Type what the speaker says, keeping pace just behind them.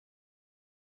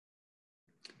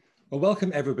Well,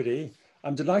 welcome everybody.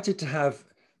 I'm delighted to have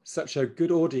such a good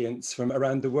audience from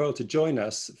around the world to join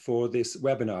us for this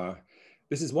webinar.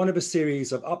 This is one of a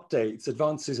series of updates,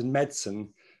 advances in medicine,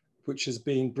 which has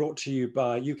been brought to you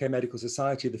by UK Medical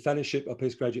Society, the Fellowship of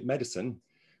Postgraduate Medicine.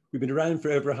 We've been around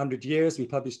for over 100 years. We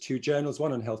published 2 journals,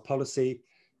 one on health policy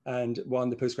and one,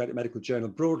 the Postgraduate Medical Journal,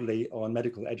 broadly on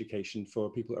medical education for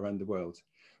people around the world.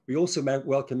 We also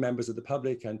welcome members of the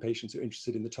public and patients who are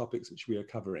interested in the topics which we are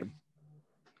covering.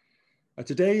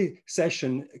 Today's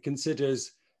session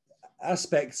considers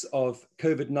aspects of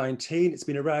COVID-19. It's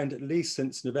been around at least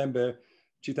since November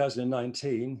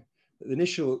 2019. The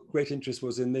initial great interest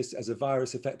was in this as a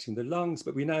virus affecting the lungs,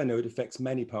 but we now know it affects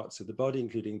many parts of the body,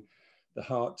 including the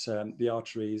heart, the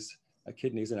arteries,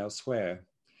 kidneys, and elsewhere.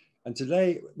 And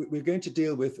today we're going to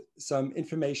deal with some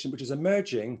information which is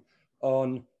emerging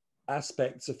on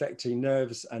aspects affecting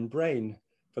nerves and brain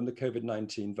from the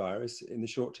COVID-19 virus in the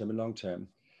short term and long term.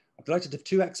 I'm delighted to have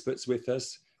 2 experts with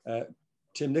us,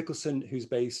 Tim Nicholson, who's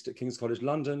based at King's College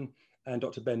London, and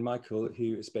Dr. Ben Michael,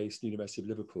 who is based at the University of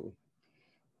Liverpool.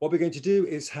 What we're going to do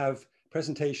is have a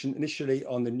presentation initially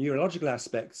on the neurological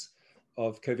aspects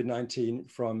of COVID-19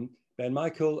 from Ben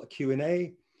Michael, a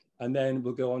Q&A, and then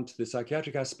we'll go on to the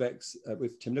psychiatric aspects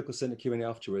with Tim Nicholson, a Q&A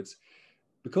afterwards.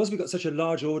 Because we've got such a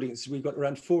large audience, we've got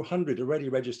around 400 already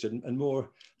registered and more,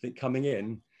 I think, coming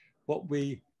in. What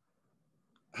we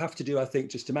have to do, I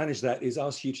think, just to manage that is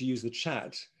ask you to use the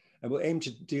chat, and we'll aim to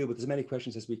deal with as many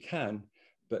questions as we can,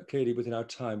 but clearly within our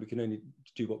time, we can only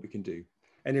do what we can do.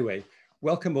 Anyway,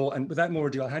 welcome all, and without more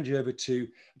ado, I'll hand you over to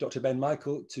Dr. Ben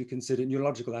Michael to consider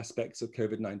neurological aspects of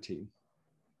COVID-19.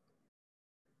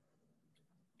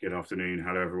 Good afternoon.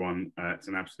 Hello, everyone. It's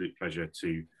an absolute pleasure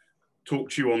to talk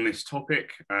to you on this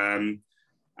topic.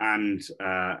 And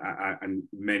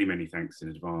many, many thanks in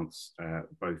advance,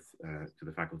 both to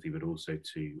the faculty, but also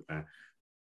to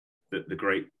the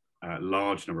great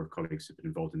large number of colleagues who've been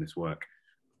involved in this work.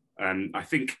 I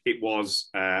think it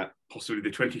was possibly the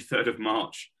 23rd of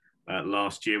March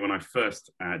last year when I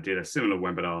first did a similar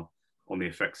webinar on the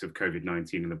effects of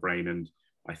COVID-19 in the brain. And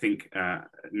I think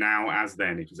now, as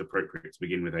then, it is appropriate to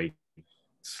begin with a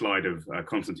slide of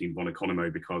Konstantin von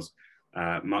Economo, because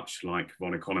much like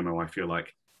von Economo, I feel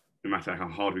like no matter how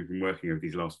hard we've been working over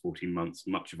these last 14 months,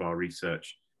 much of our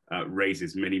research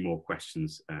raises many more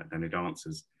questions than it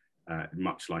answers,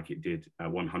 much like it did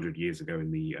 100 years ago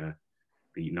in the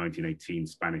 1918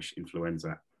 Spanish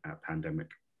influenza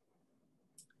pandemic.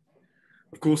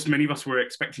 Of course, many of us were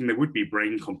expecting there would be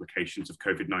brain complications of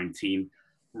COVID-19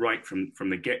 right from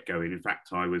the get-go. And in fact,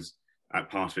 I was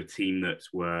part of a team that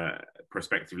were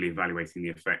prospectively evaluating the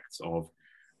effects of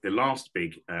the last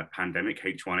big pandemic,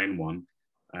 H1N1,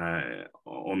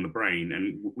 on the brain.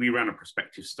 And we ran a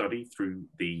prospective study through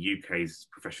the UK's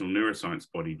professional neuroscience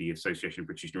body, the Association of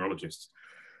British Neurologists,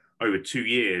 over 2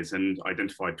 years, and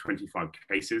identified 25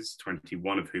 cases,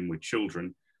 21 of whom were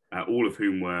children, all of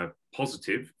whom were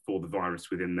positive for the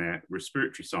virus within their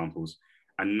respiratory samples,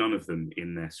 and none of them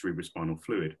in their cerebrospinal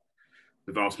fluid.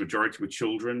 The vast majority were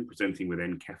children presenting with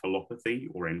encephalopathy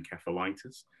or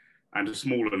encephalitis, and a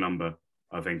smaller number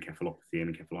of encephalopathy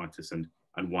and encephalitis, and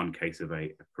 1 case of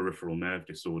a peripheral nerve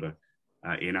disorder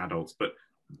in adults. But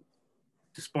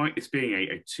despite this being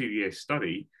a 2-year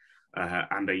study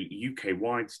and a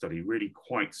UK-wide study, really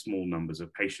quite small numbers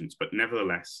of patients, but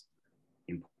nevertheless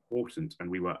important,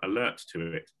 and we were alert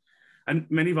to it. And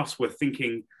many of us were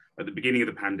thinking at the beginning of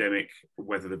the pandemic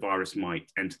whether the virus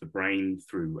might enter the brain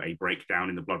through a breakdown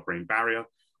in the blood-brain barrier,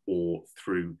 or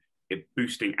through it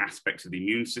boosting aspects of the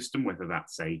immune system, whether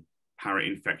that's a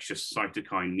para-infectious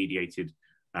cytokine-mediated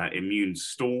immune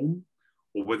storm,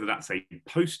 or whether that's a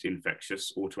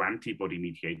post-infectious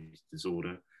autoantibody-mediated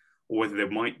disorder, or whether there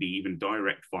might be even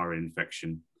direct viral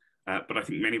infection. But I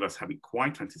think many of us hadn't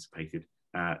quite anticipated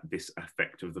this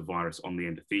effect of the virus on the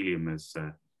endothelium,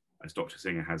 as Dr.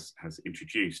 Singer has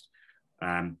introduced.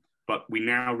 But we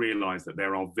now realize that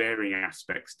there are varying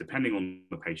aspects, depending on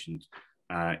the patient,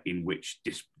 in which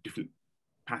different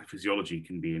pathophysiology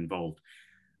can be involved.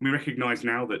 We recognize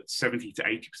now that 70 to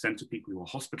 80% of people who are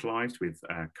hospitalized with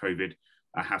COVID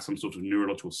have some sort of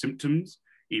neurological symptoms,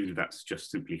 even if that's just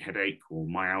simply headache or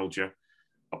myalgia.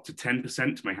 Up to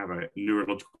 10% may have a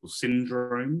neurological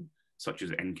syndrome, such as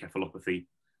encephalopathy,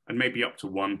 and maybe up to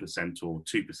 1% or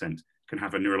 2% can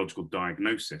have a neurological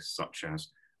diagnosis, such as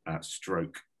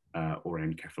stroke or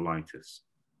encephalitis.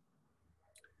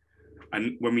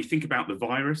 And when we think about the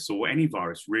virus, or any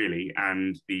virus really,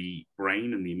 and the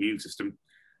brain and the immune system,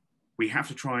 we have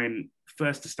to try and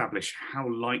first establish how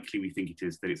likely we think it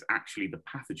is that it's actually the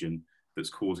pathogen that's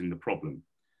causing the problem.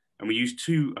 And we use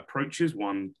 2 approaches,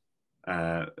 one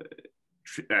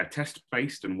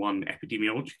test-based and one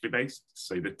epidemiologically based.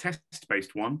 So the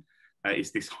test-based one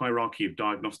is this hierarchy of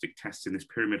diagnostic tests in this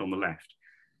pyramid on the left.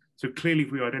 So clearly,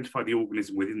 if we identify the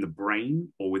organism within the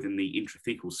brain or within the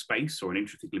intrathecal space or an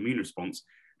intrathecal immune response,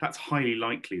 that's highly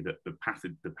likely that the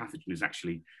pathogen is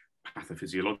actually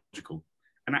pathophysiological.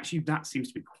 And actually, that seems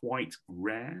to be quite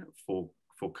rare for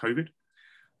COVID.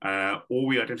 Or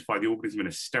we identify the organism in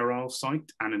a sterile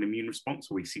site and an immune response,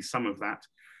 or we see some of that.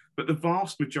 But the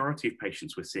vast majority of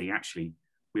patients we're seeing, actually,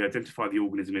 we identify the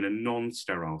organism in a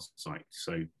non-sterile site.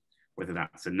 So whether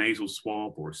that's a nasal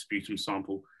swab or a sputum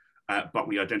sample, but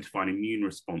we identify an immune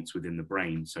response within the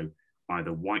brain. So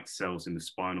either white cells in the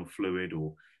spinal fluid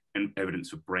or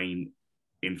evidence of brain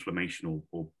inflammation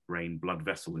or brain blood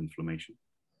vessel inflammation.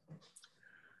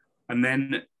 And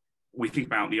then we think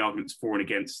about the arguments for and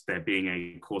against there being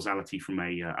a causality from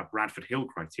a Bradford Hill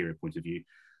criteria point of view.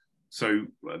 So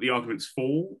the arguments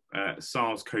for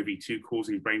SARS-CoV-2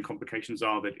 causing brain complications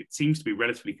are that it seems to be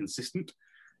relatively consistent.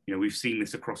 You know, we've seen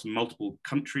this across multiple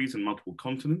countries and multiple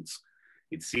continents.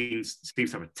 It seems to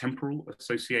have a temporal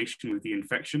association with the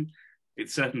infection.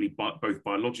 It's certainly both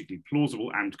biologically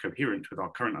plausible and coherent with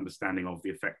our current understanding of the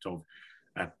effect of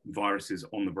viruses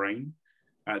on the brain.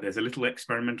 There's a little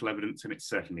experimental evidence, and it's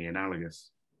certainly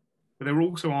analogous. But there are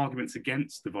also arguments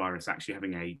against the virus actually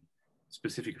having a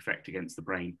specific effect against the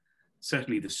brain.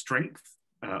 Certainly the strength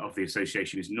of the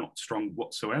association is not strong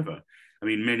whatsoever. I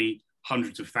mean, many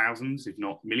hundreds of thousands, if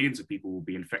not millions of people will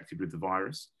be infected with the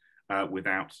virus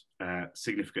without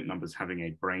significant numbers having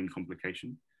a brain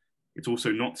complication. It's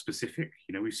also not specific.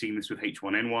 You know, we've seen this with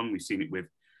H1N1, we've seen it with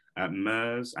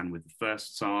MERS and with the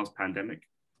first SARS pandemic.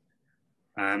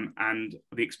 And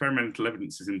the experimental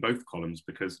evidence is in both columns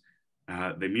because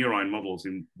the murine models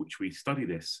in which we study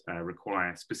this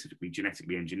require specifically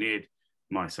genetically engineered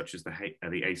mice, such as the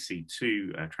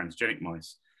AC2 transgenic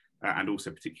mice, and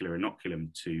also particular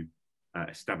inoculum to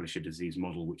establish a disease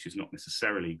model, which is not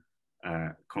necessarily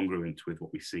congruent with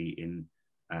what we see in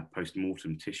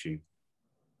post-mortem tissue.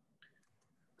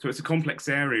 So it's a complex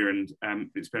area, and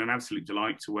it's been an absolute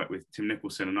delight to work with Tim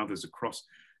Nicholson and others across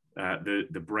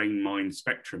the brain-mind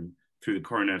spectrum through the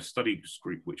Coroner Studies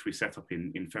Group, which we set up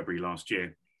in February last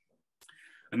year.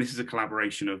 And this is a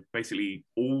collaboration of basically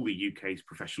all the UK's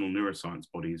professional neuroscience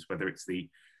bodies, whether it's the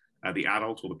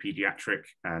adult or the paediatric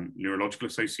neurological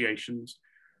associations,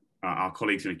 our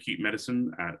colleagues in acute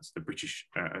medicine, it's the British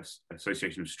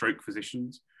Association of Stroke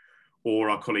Physicians,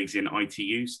 or our colleagues in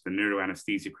ITUs, the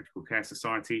Neuroanesthesia Critical Care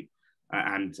Society,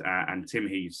 and Tim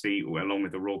here you see, along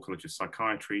with the Royal College of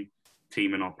Psychiatry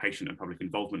team and our patient and public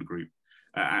involvement group,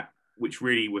 which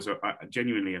really was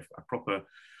genuinely a proper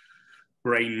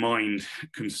brain-mind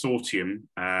consortium,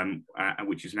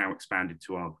 which is now expanded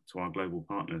to our global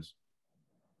partners.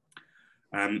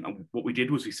 And what we did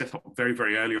was we set up very,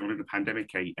 very early on in the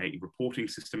pandemic a reporting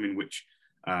system in which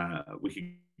we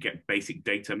could get basic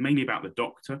data, mainly about the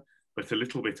doctor, but a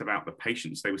little bit about the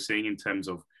patients they were seeing in terms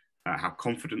of how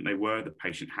confident they were the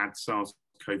patient had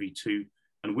SARS-CoV-2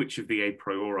 and which of the a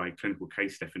priori clinical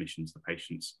case definitions the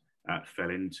patients fell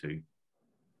into.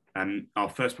 Our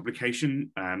first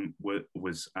publication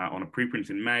was on a preprint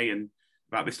in May, and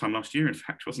about this time last year, in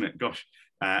fact, wasn't it? Gosh.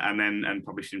 And then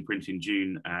published in print in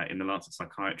June in the Lancet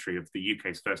Psychiatry of the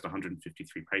UK's first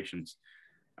 153 patients.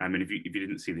 And if you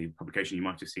didn't see the publication, you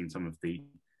might have seen some of the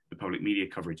public media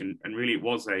coverage. And really, it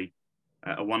was a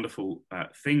wonderful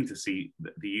thing to see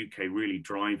the UK really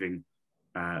driving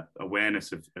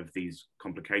awareness of these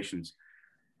complications.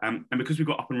 And because we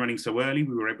got up and running so early,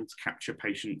 we were able to capture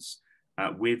patients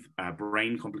with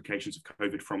brain complications of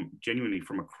COVID genuinely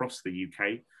from across the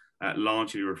UK,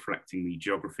 largely reflecting the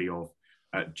geography of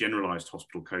generalized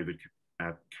hospital COVID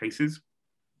cases.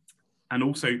 And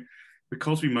also,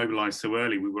 because we mobilized so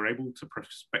early, we were able to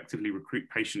prospectively recruit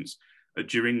patients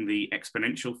during the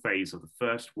exponential phase of the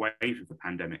first wave of the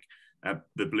pandemic,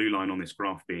 the blue line on this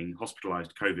graph being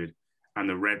hospitalized COVID, and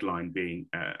the red line being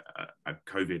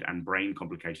COVID and brain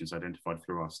complications identified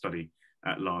through our study,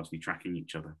 largely tracking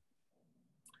each other.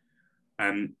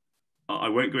 I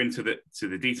won't go into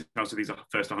the details of these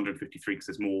first 153 because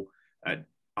there's more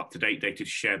up-to-date data to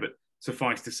share, but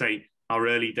suffice to say, our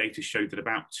early data showed that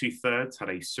about 2/3 had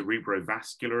a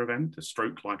cerebrovascular event, a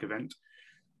stroke-like event.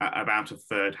 About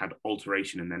 1/3 had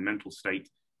alteration in their mental state,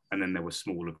 and then there were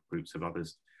smaller groups of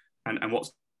others. And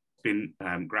what's been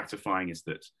gratifying is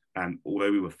that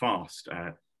although we were fast,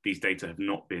 these data have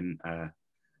not been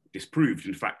disproved.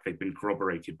 In fact, they've been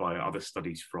corroborated by other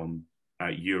studies from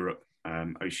Europe,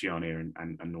 Oceania,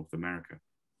 and North America.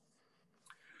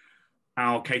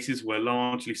 Our cases were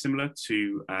largely similar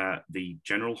to the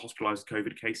general hospitalized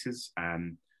COVID cases.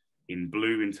 in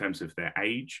blue in terms of their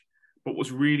age. But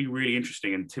what's really, really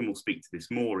interesting, and Tim will speak to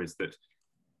this more, is that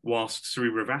whilst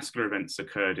cerebrovascular events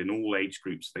occurred in all age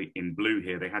groups, in blue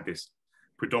here, they had this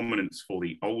predominance for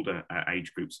the older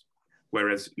age groups,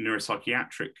 whereas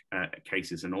neuropsychiatric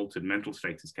cases and altered mental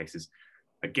status cases,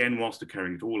 again, whilst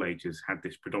occurring at all ages, had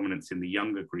this predominance in the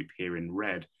younger group here in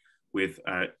red, with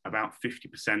about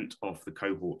 50% of the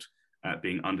cohort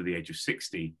being under the age of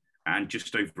 60, and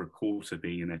just over a quarter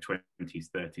being in their 20s,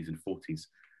 30s, and 40s,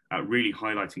 really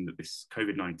highlighting that this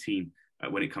COVID-19,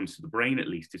 when it comes to the brain at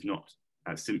least, is not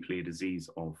simply a disease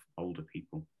of older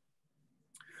people.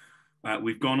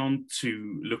 We've gone on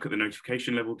to look at the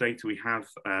notification level data. We have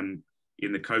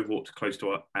in the cohort close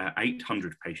to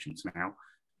 800 patients now,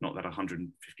 not that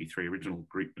 153 original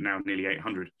group, but now nearly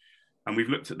 800. And we've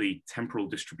looked at the temporal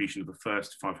distribution of the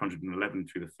first 511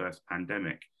 through the first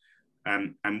pandemic.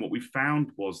 And what we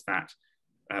found was that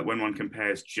when one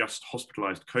compares just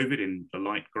hospitalized COVID in the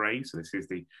light gray, so this is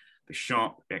the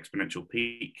sharp exponential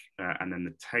peak and then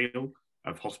the tail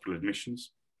of hospital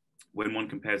admissions, when one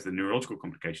compares the neurological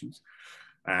complications,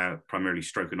 primarily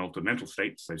stroke and altered mental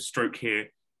states, so stroke here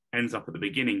ends up at the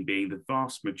beginning being the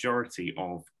vast majority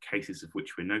of cases of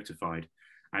which we're notified.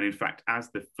 And in fact, as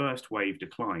the first wave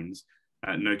declines,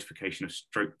 notification of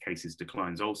stroke cases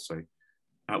declines also,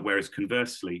 whereas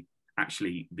conversely,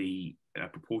 actually the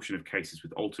proportion of cases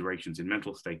with alterations in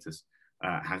mental status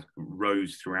has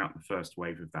rose throughout the first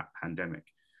wave of that pandemic.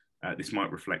 This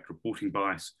might reflect reporting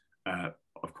bias,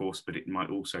 of course, but it might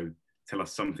also tell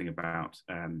us something about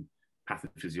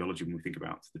pathophysiology when we think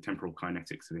about the temporal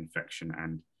kinetics of infection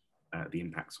and the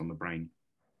impacts on the brain.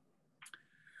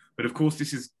 But of course,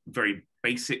 this is very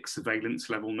basic surveillance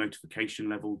level, notification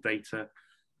level data.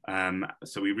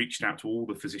 So we reached out to all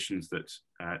the physicians that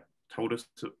told us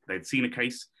they'd seen a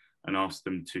case and asked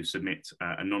them to submit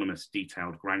anonymous,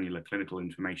 detailed, granular clinical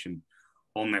information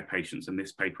on their patients. And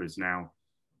this paper is now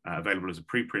available as a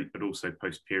preprint, but also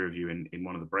post peer review in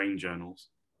one of the brain journals.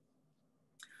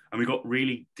 And we got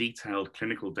really detailed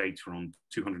clinical data on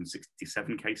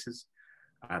 267 cases.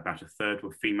 About a third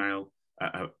were female,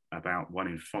 about 1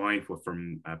 in 5 were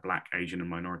from Black, Asian, and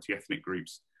minority ethnic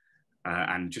groups,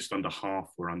 and just under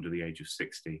half were under the age of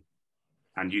 60.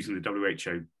 And using the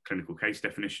WHO clinical case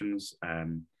definitions,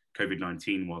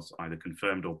 COVID-19 was either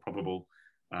confirmed or probable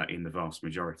in the vast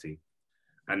majority.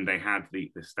 And they had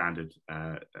the standard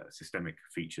systemic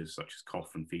features such as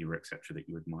cough and fever, etc., that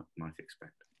you might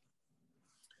expect.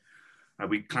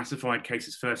 We classified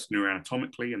cases first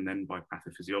neuroanatomically and then by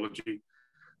pathophysiology.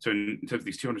 So in terms of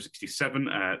these 267,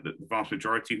 the vast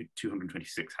majority,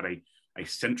 226, had a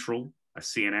central, a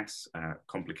CNS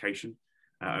complication,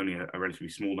 only a relatively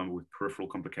small number with peripheral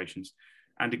complications.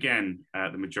 And again,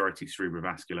 the majority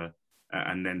cerebrovascular,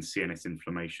 and then CNS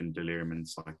inflammation, delirium, and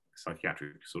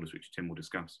psychiatric disorders, which Tim will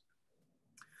discuss.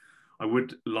 I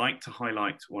would like to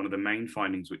highlight one of the main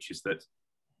findings, which is that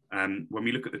when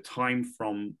we look at the time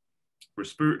from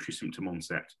respiratory symptom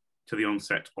onset to the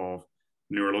onset of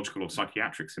neurological or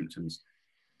psychiatric symptoms,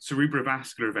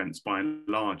 cerebrovascular events by and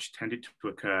large tended to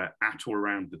occur at or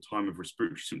around the time of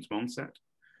respiratory symptom onset,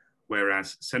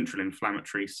 whereas central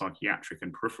inflammatory, psychiatric,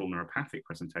 and peripheral neuropathic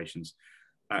presentations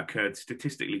occurred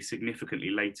statistically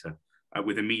significantly later,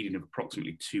 with a median of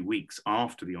approximately 2 weeks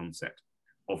after the onset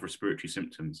of respiratory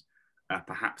symptoms,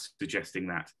 perhaps suggesting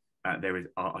that there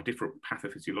are different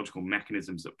pathophysiological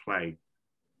mechanisms at play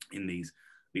in these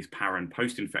para and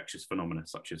post-infectious phenomena,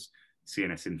 such as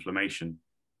CNS inflammation,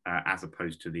 as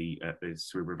opposed to the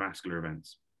cerebrovascular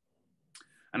events.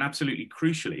 And absolutely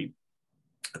crucially,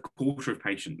 a quarter of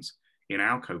patients in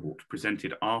our cohort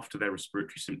presented after their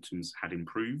respiratory symptoms had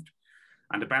improved,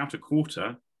 and about a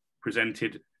quarter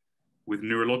presented with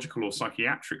neurological or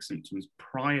psychiatric symptoms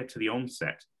prior to the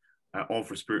onset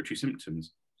of respiratory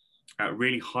symptoms,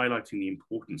 really highlighting the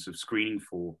importance of screening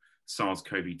for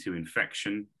SARS-CoV-2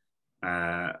 infection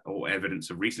or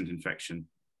evidence of recent infection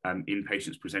in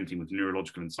patients presenting with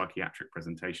neurological and psychiatric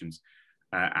presentations,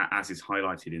 as is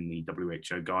highlighted in the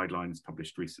WHO guidelines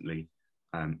published recently,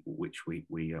 which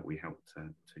we helped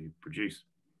to produce.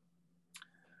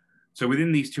 So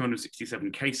within these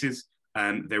 267 cases,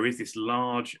 there is this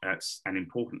large and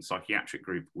important psychiatric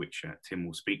group, which Tim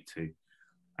will speak to.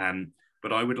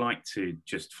 But I would like to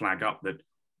just flag up that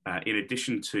in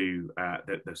addition to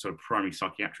the sort of primary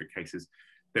psychiatric cases,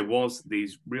 there was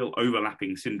these real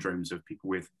overlapping syndromes of people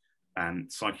with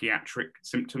psychiatric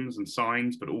symptoms and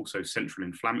signs, but also central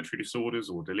inflammatory disorders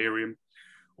or delirium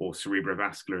or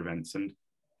cerebrovascular events. And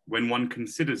when one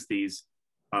considers these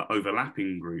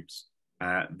overlapping groups,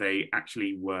 they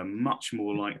actually were much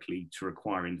more likely to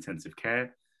require intensive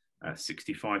care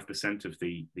 65% of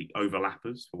the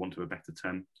overlappers, for want of a better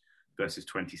term, versus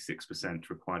 26%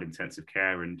 required intensive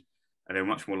care, and they were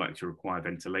much more likely to require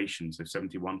ventilation, so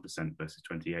 71% versus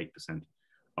 28%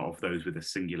 of those with a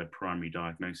singular primary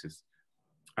diagnosis,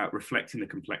 reflecting the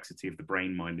complexity of the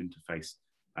brain-mind interface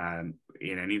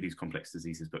in any of these complex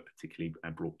diseases, but particularly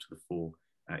brought to the fore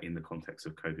in the context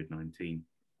of COVID-19.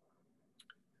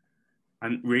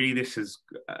 And really this has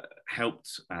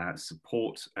helped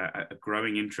support a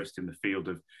growing interest in the field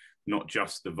of not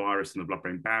just the virus and the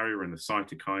blood-brain barrier and the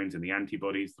cytokines and the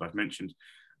antibodies that I've mentioned,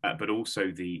 but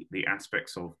also the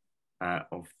aspects of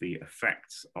the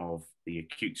effects of the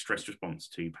acute stress response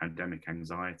to pandemic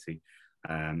anxiety,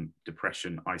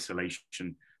 depression,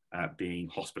 isolation, being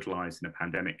hospitalized in a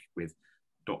pandemic with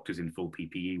doctors in full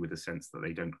PPE with a sense that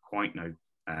they don't quite know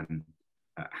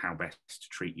how best to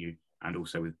treat you, and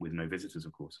also with no visitors,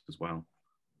 of course, as well.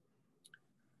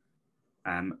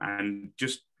 And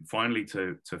just finally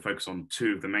to focus on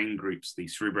two of the main groups, the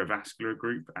cerebrovascular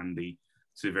group and the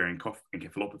severe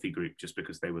encephalopathy group, just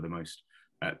because they were the most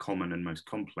common and most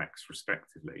complex,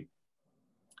 respectively.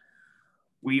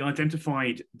 We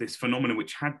identified this phenomenon,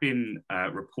 which had been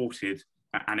reported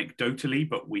anecdotally,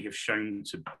 but we have shown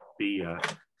to be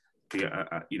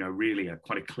really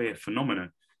quite a clear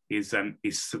phenomenon, is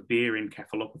severe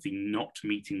encephalopathy not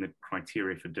meeting the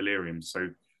criteria for delirium. So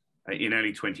in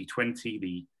early 2020,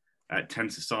 the 10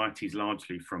 societies,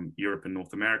 largely from Europe and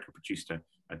North America, produced a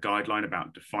guideline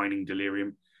about defining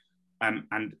delirium.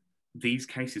 And these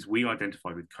cases we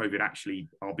identified with COVID actually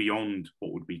are beyond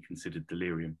what would be considered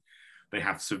delirium. They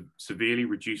have severely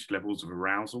reduced levels of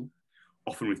arousal,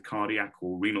 often with cardiac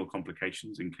or renal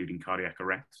complications, including cardiac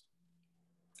arrest.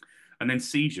 And then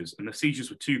seizures, and the seizures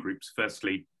were two groups.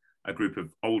 Firstly, a group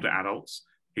of older adults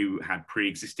who had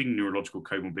pre-existing neurological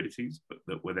comorbidities, but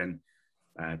that were then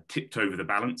tipped over the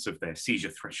balance of their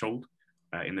seizure threshold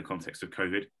in the context of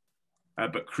COVID.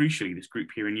 But crucially, this group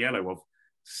here in yellow of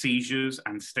seizures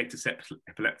and status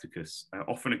epilepticus,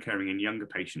 often occurring in younger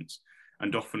patients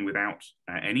and often without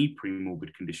any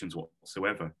premorbid conditions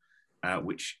whatsoever,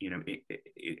 which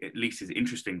at least is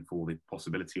interesting for the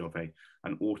possibility of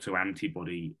an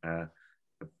autoantibody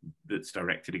that's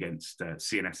directed against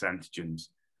CNS antigens,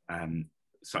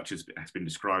 such as has been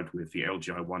described with the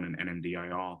LGI1 and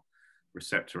NMDAR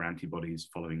receptor antibodies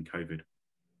following COVID.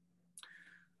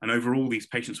 And overall, these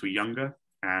patients were younger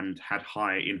and had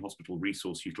higher in-hospital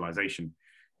resource utilization,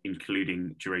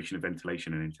 including duration of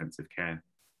ventilation and intensive care.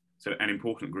 So an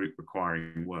important group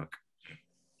requiring work.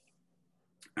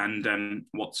 And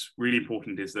what's really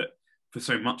important is that for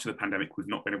so much of the pandemic, we've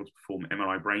not been able to perform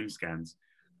MRI brain scans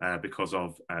because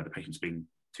of the patients being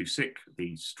too sick,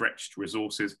 the stretched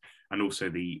resources, and also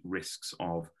the risks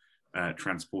of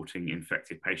transporting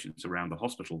infected patients around the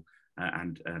hospital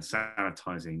and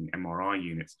sanitizing MRI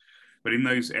units. But in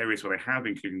those areas where they have,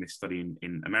 including this study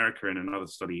in America and another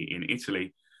study in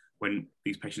Italy, when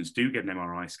these patients do get an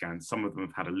MRI scan, some of them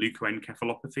have had a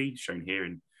leukoencephalopathy, shown here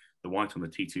in the white on the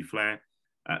T2 flare.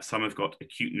 Some have got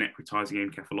acute necrotizing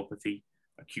encephalopathy,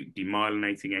 acute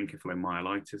demyelinating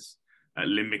encephalomyelitis,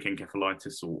 limbic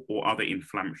encephalitis, or other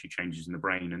inflammatory changes in the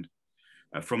brain.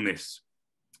 And from this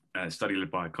study led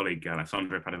by a colleague,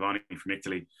 Alessandro Padovani from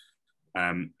Italy,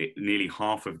 nearly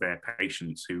half of their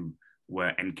patients who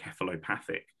were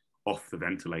encephalopathic off the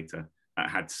ventilator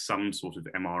had some sort of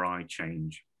MRI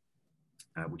change,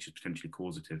 which is potentially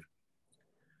causative.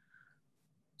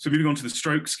 So moving on to the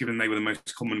strokes, given they were the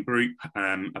most common group,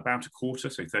 about a quarter,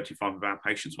 so 35 of our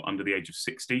patients were under the age of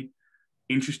 60.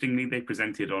 Interestingly, they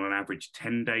presented on an average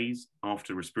 10 days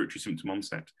after respiratory symptom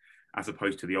onset, as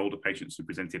opposed to the older patients who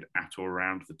presented at or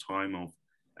around the time of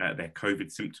their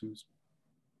COVID symptoms.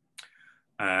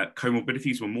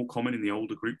 Comorbidities were more common in the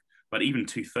older group, but even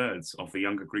 2/3 of the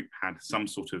younger group had some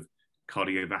sort of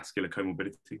cardiovascular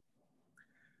comorbidity.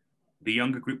 The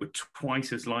younger group were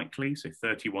twice as likely, so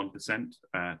 31%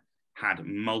 had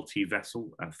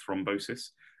multi-vessel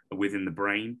thrombosis within the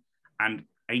brain, and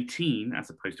 18, as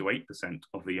opposed to 8%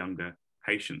 of the younger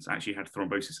patients actually had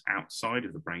thrombosis outside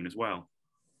of the brain as well.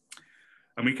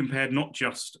 And we compared not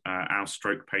just our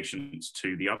stroke patients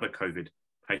to the other COVID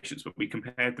patients, but we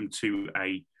compared them to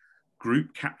a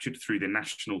group captured through the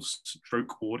National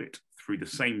Stroke Audit through the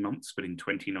same months, but in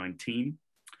 2019.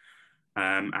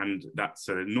 And that's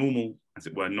normal, as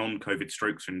it were, non-COVID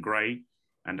strokes in grey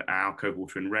and our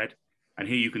cohort in red. And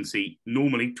here you can see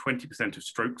normally 20% of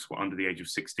strokes were under the age of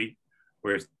 60,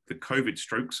 whereas the COVID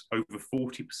strokes, over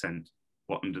 40%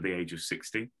 were under the age of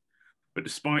 60. But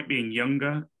despite being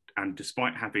younger and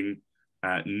despite having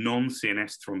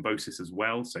non-CNS thrombosis as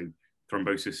well, so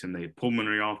thrombosis in the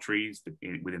pulmonary arteries,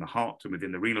 within the heart and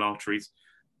within the renal arteries,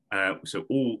 so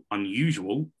all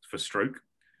unusual for stroke.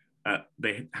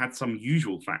 They had some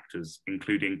usual factors,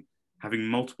 including having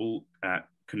multiple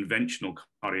conventional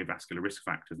cardiovascular risk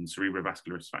factors and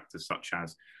cerebrovascular risk factors, such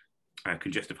as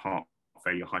congestive heart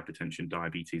failure, hypertension,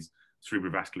 diabetes,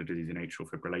 cerebrovascular disease, and atrial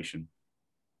fibrillation.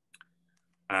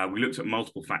 We looked at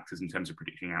multiple factors in terms of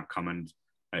predicting outcome, and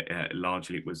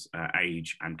largely it was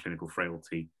age and clinical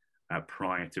frailty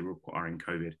prior to acquiring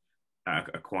COVID,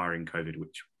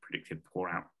 which predicted poor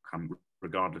outcome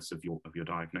regardless of your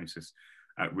diagnosis,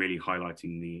 really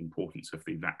highlighting the importance of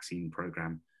the vaccine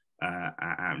program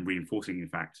and reinforcing, in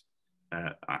fact,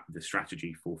 the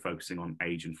strategy for focusing on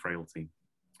age and frailty,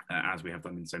 as we have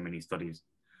done in so many studies.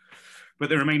 But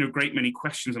there remain a great many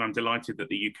questions, and I'm delighted that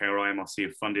the UK RIMRC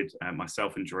have funded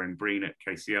myself and Jerome Breen at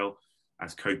KCL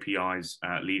as co-PIs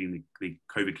leading the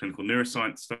COVID clinical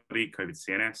neuroscience study, COVID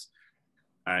CNS,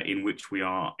 in which we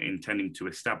are intending to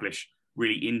establish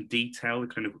really in detail the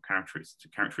clinical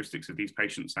characteristics of these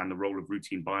patients and the role of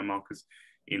routine biomarkers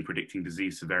in predicting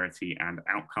disease severity and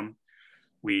outcome.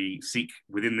 We seek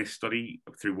within this study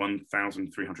through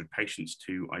 1,300 patients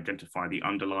to identify the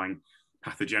underlying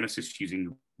pathogenesis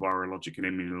using virologic and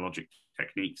immunologic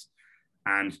techniques,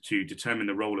 and to determine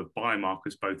the role of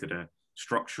biomarkers both at a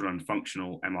structural and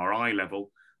functional MRI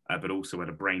level, but also at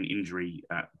a brain injury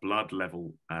blood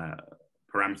level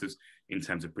parameters in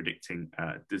terms of predicting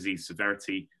disease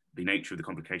severity, the nature of the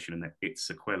complication and its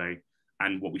sequelae.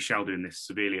 And what we shall do in this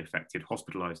severely affected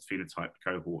hospitalized phenotype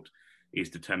cohort is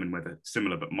determine whether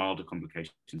similar but milder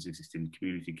complications exist in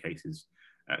community cases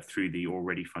through the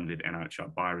already funded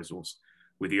NIHR bioresource,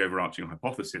 with the overarching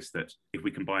hypothesis that if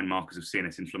we combine markers of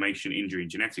CNS inflammation, injury,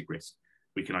 and genetic risk,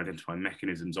 we can identify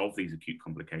mechanisms of these acute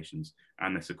complications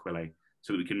and their sequelae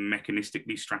so that we can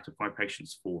mechanistically stratify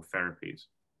patients for therapies.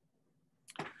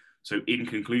 So in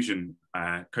conclusion,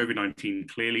 COVID-19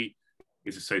 clearly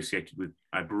is associated with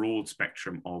a broad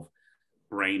spectrum of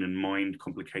brain and mind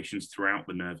complications throughout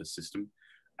the nervous system.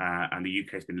 And the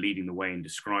UK has been leading the way in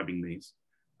describing these.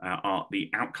 The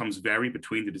outcomes vary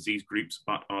between the disease groups,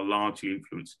 but are largely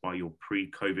influenced by your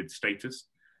pre-COVID status.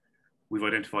 We've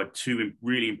identified two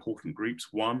really important groups.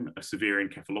 One, a severe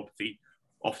encephalopathy,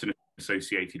 often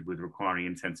associated with requiring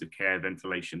intensive care,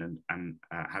 ventilation, and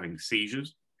having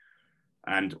seizures.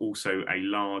 And also a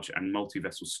large and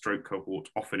multi-vessel stroke cohort,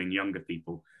 often in younger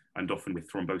people, and often with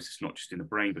thrombosis not just in the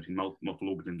brain, but in multiple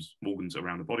organs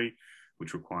around the body,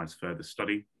 which requires further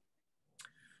study.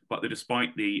 But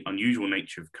despite the unusual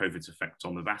nature of COVID's effects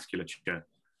on the vasculature,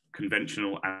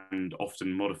 conventional and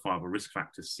often modifiable risk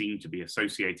factors seem to be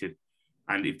associated.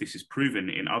 And if this is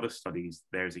proven in other studies,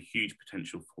 there is a huge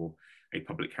potential for a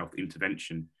public health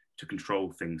intervention to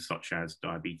control things such as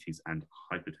diabetes and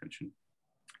hypertension.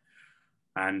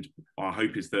 And our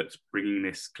hope is that bringing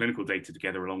this clinical data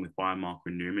together along with biomarker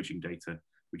and neuroimaging data,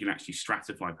 we can actually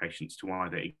stratify patients to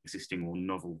either existing or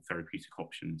novel therapeutic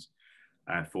options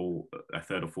for a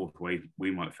third or fourth wave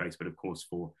we might face, but of course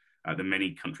for the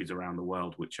many countries around the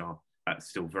world which are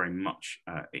still very much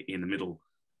in the middle,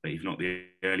 if not the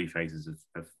early phases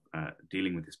of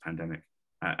dealing with this pandemic.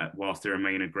 Whilst there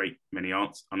remain a great many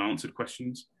unanswered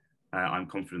questions, I'm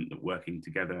confident that working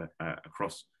together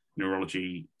across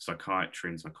neurology, psychiatry,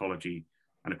 and psychology,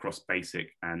 and across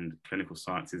basic and clinical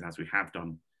sciences, as we have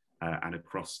done, and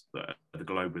across the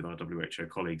globe with our WHO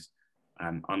colleagues,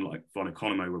 unlike von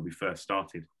Economo, where we first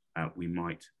started, we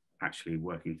might actually,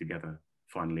 working together,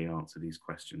 finally answer these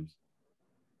questions.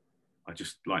 I'd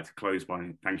just like to close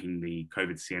by thanking the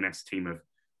COVID CNS team of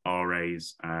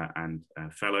RAs and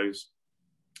fellows,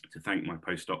 to thank my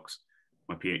postdocs,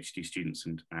 my PhD students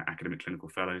and academic clinical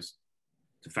fellows,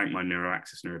 to thank my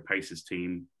NeuroAccess NeuroPaces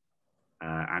team,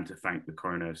 and to thank the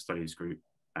Coroner Studies Group,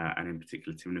 and in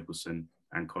particular Tim Nicholson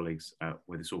and colleagues,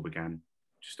 where this all began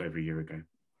just over a year ago.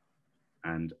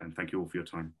 And thank you all for your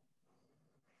time.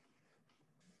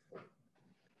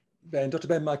 Dr.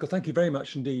 Ben Michael, thank you very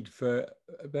much indeed for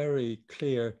a very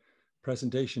clear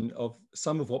presentation of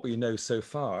some of what we know so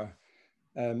far.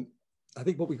 I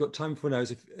think what we've got time for now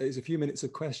is a few minutes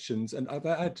of questions, and I've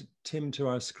added Tim to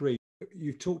our screen.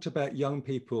 You've talked about young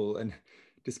people and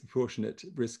disproportionate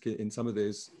risk in some of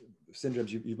those syndromes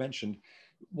you mentioned.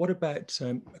 What about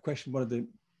a question, one of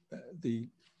the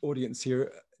audience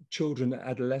here, children and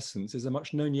adolescents? Is there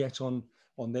much known yet on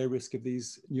their risk of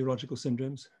these neurological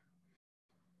syndromes?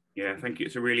 Yeah, thank you.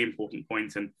 It's a really important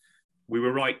point. And we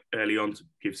were right early on to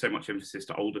give so much emphasis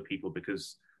to older people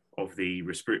because of the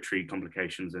respiratory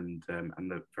complications and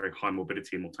the very high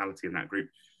morbidity and mortality in that group.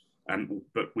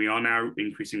 But we are now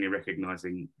increasingly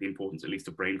recognizing the importance, at least,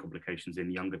 of brain complications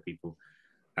in younger people.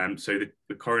 So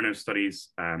the coroner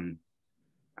studies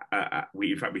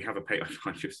in fact, we have a paper,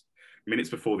 I just minutes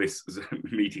before this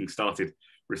meeting started,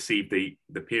 received the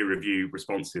peer review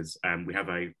responses. We have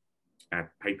a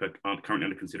paper currently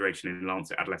under consideration in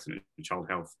Lancet Adolescent and Child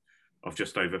Health of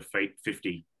just over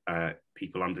 50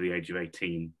 people under the age of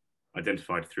 18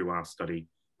 identified through our study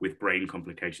with brain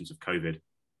complications of COVID.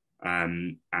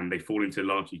 And they fall into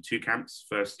largely two camps.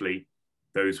 Firstly,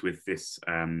 those with this,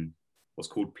 what's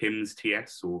called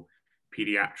PIMS-TS, or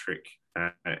pediatric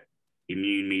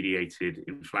immune-mediated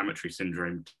inflammatory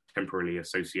syndrome temporarily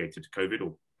associated to COVID,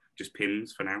 or just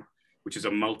PIMS for now, which is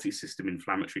a multi-system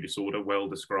inflammatory disorder, well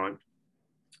described.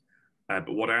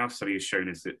 But what our study has shown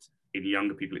is that in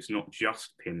younger people, it's not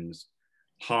just PIMS.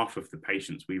 Half of the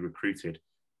patients we recruited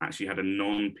actually had a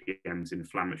non-PIMS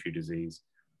inflammatory disease,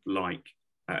 like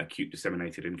acute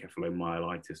disseminated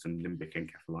encephalomyelitis and limbic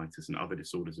encephalitis and other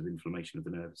disorders of inflammation of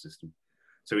the nervous system.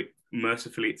 So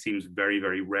mercifully, it seems very,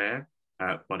 very rare,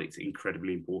 but it's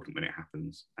incredibly important when it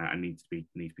happens and needs to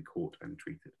be caught and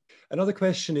treated. Another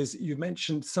question is, you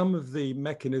mentioned some of the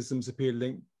mechanisms appear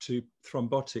linked to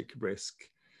thrombotic risk,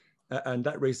 and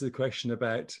that raises the question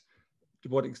about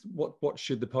what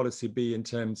should the policy be in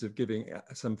terms of giving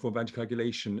some form of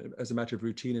anticoagulation as a matter of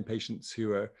routine in patients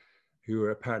who are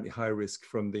apparently high risk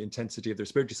from the intensity of the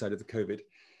respiratory side of the COVID.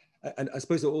 And I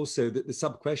suppose also that the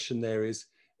sub-question there is,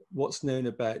 what's known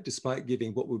about, despite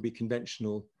giving what would be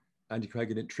conventional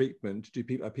anticoagulant treatment,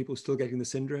 are people still getting the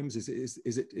syndromes? Is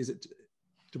it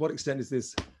to what extent is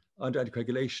this under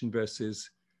anticoagulation versus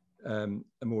a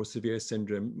more severe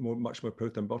syndrome, much more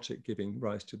prothrombotic, giving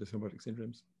rise to the thrombotic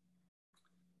syndromes?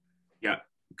 Yeah,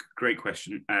 great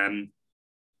question.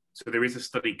 So there is a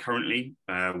study currently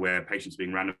where patients are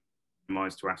being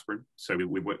randomized to aspirin. So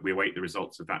we await the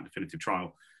results of that definitive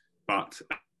trial. But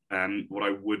what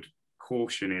I would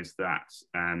caution is that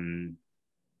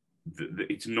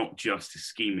it's not just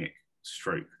ischemic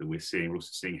stroke that we're seeing. We're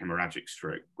also seeing hemorrhagic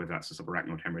stroke, whether that's a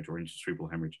subarachnoid hemorrhage or intracerebral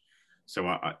hemorrhage. So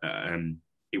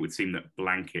it would seem that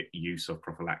blanket use of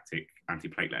prophylactic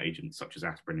antiplatelet agents such as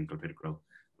aspirin and clopidogrel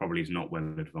probably is not well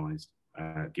advised,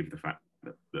 given the fact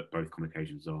that both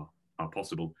complications are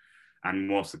possible. And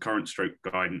whilst the current stroke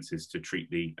guidance is to treat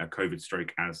the COVID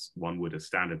stroke as one would a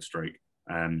standard stroke,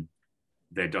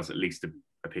 there does at least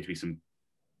appear to be some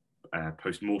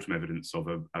post-mortem evidence of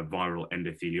a viral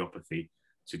endotheliopathy,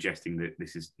 suggesting that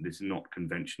this is not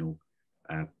conventional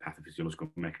pathophysiological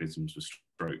mechanisms for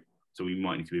stroke. So we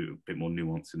might need to be a bit more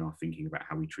nuanced in our thinking about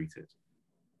how we treat it.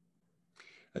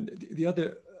 And the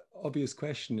other obvious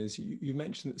question is, you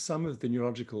mentioned that some of the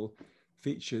neurological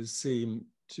features seem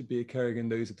to be occurring in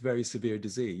those with very severe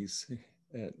disease,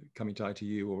 coming to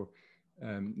ITU or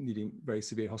needing very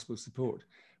severe hospital support.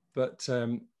 But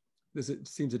it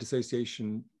seems a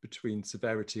dissociation between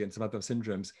severity and some other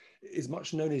syndromes. Is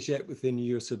much known as yet within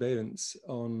your surveillance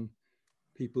on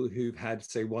people who've had,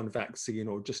 say, one vaccine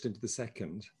or just into the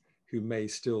second, who may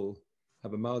still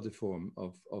have a milder form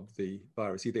of the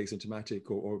virus, either asymptomatic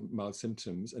or mild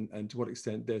symptoms, and to what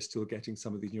extent they're still getting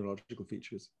some of these neurological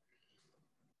features?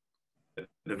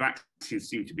 The vaccines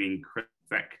seem to be incredibly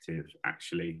effective,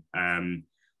 actually.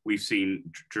 We've seen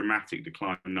dramatic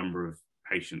decline in the number of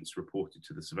patients reported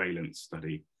to the surveillance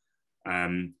study.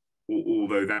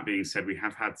 Although that being said, we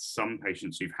have had some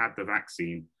patients who've had the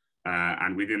vaccine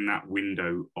and within that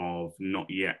window of not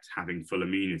yet having full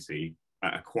immunity,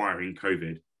 acquiring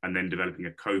COVID and then developing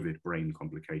a COVID brain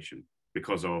complication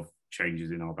because of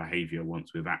changes in our behavior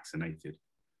once we're vaccinated.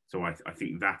 So I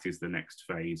think that is the next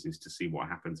phase, is to see what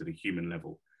happens at a human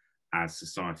level as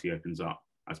society opens up,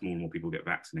 as more and more people get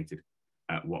vaccinated,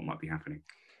 what might be happening.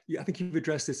 Yeah, I think you've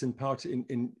addressed this in part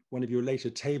in one of your later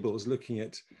tables, looking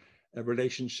at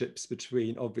relationships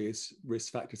between obvious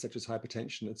risk factors such as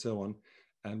hypertension and so on,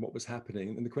 and what was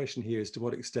happening. And the question here is, to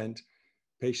what extent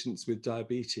patients with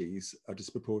diabetes are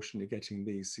disproportionately getting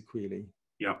these sequelae?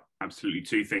 Yeah, absolutely.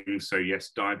 Two things. So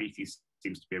yes, diabetes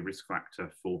seems to be a risk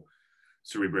factor for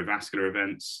cerebrovascular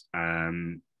events,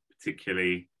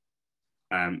 particularly,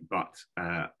 but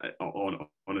on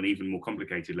an even more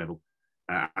complicated level,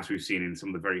 as we've seen in some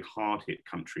of the very hard-hit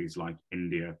countries like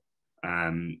India,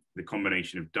 the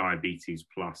combination of diabetes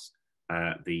plus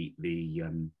the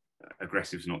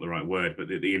aggressive is not the right word, but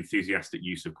the enthusiastic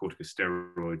use of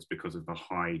corticosteroids because of the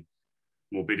high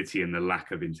morbidity and the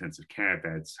lack of intensive care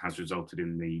beds has resulted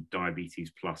in the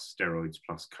diabetes plus steroids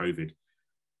plus COVID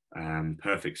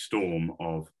perfect storm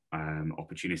of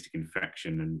opportunistic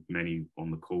infection. And many on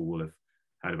the call will have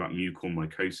heard about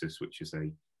mucormycosis, which is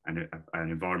an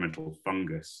environmental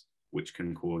fungus which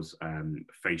can cause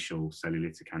facial,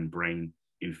 cellulitic and brain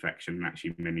infection. And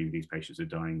actually many of these patients are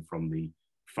dying from the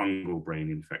fungal brain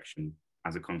infection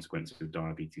as a consequence of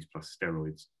diabetes plus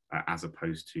steroids, as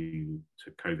opposed to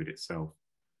COVID itself.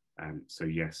 So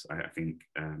yes, I think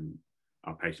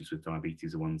our patients with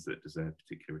diabetes are ones that deserve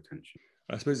particular attention.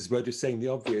 I suppose it's worth just saying the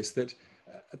obvious, that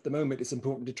at the moment it's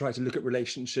important to try to look at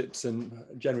relationships and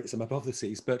generate some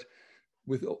hypotheses, but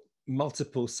with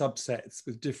multiple subsets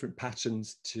with different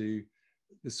patterns to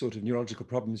the sort of neurological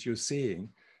problems you're seeing,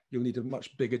 you'll need a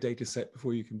much bigger data set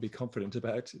before you can be confident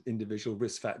about individual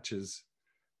risk factors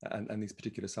and these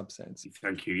particular subsets.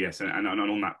 Thank you. Yes, and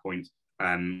on that point,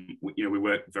 we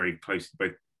work very closely.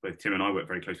 Both Tim and I work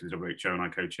very closely with WHO, and I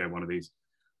co-chair one of these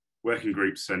working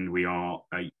groups, and we are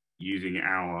using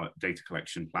our data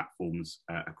collection platforms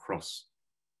across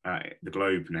the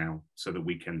globe now, so that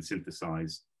we can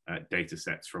synthesize data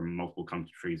sets from multiple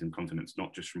countries and continents,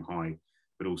 not just from high,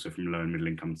 but also from low and middle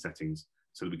income settings,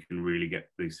 so that we can really get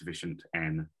the sufficient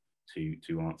N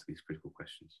to answer these critical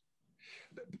questions.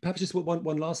 Perhaps just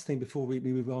one last thing before we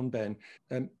move on, Ben.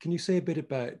 Can you say a bit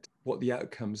about what the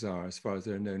outcomes are as far as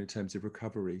they're known in terms of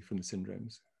recovery from the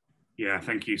syndromes? Yeah,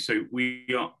 thank you. So we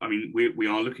are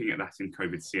looking at that in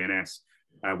COVID CNS.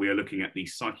 We are looking at the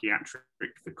psychiatric,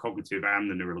 the cognitive and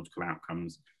the neurological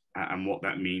outcomes, and what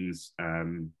that means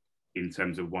in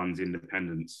terms of one's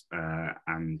independence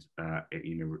and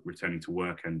returning to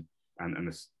work and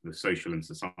the social and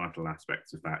societal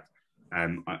aspects of that.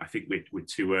 I think we're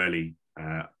too early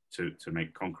to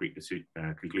make concrete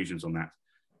conclusions on that.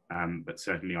 But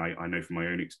certainly I know from my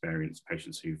own experience,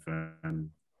 patients who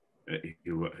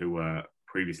were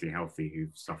previously healthy,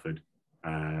 who've suffered,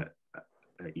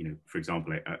 for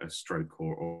example, a stroke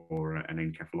or an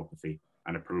encephalopathy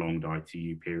and a prolonged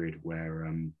ITU period where,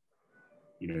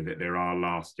 that there are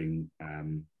lasting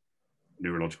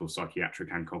neurological, psychiatric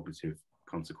and cognitive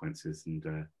consequences. And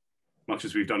much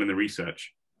as we've done in the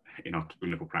research, in our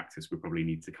clinical practice, we probably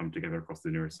need to come together across the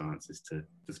neurosciences to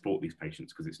support these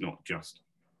patients, because it's not just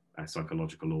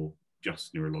psychological or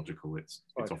just neurological, it's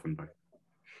often both.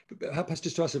 But perhaps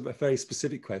just to ask a very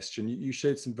specific question, you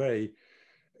showed some very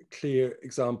clear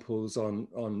examples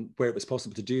on where it was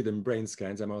possible to do them, brain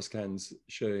scans, MR scans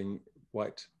showing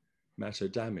white matter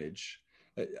damage.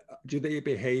 Do they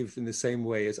behave in the same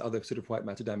way as other sort of white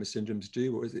matter damage syndromes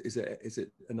do, or is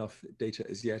it enough data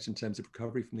as yet in terms of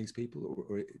recovery from these people,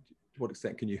 or to what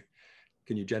extent can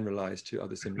you generalize to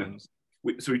other syndromes?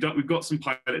 So we've got some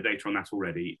pilot data on that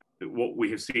already. What we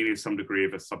have seen is some degree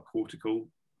of a subcortical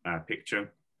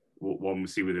picture. One we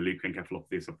see with a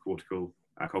leukoencephalopathy, subcortical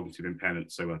cognitive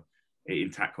impairment, so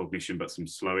intact cognition but some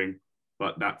slowing.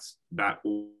 But that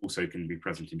also can be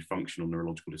present in functional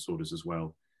neurological disorders as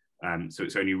well. So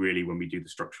it's only really when we do the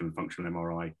structural and functional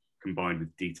MRI combined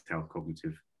with detailed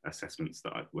cognitive assessments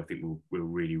that I think we'll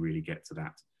really get to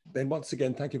that. Ben, once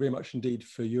again, thank you very much indeed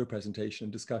for your presentation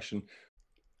and discussion.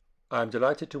 I'm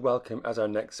delighted to welcome as our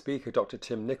next speaker Dr.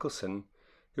 Tim Nicholson,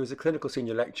 who is a clinical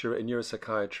senior lecturer in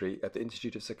neuropsychiatry at the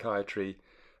Institute of Psychiatry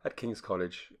at King's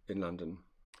College in London.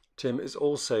 Tim is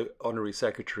also Honorary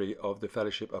Secretary of the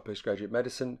Fellowship of Postgraduate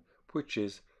Medicine, which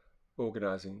is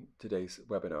organising today's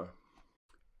webinar.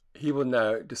 He will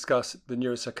now discuss the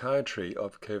neuropsychiatry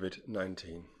of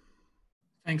COVID-19.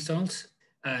 Thanks, Donald.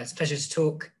 It's a pleasure to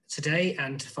talk today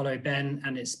and to follow Ben,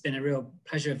 and it's been a real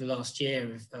pleasure over the last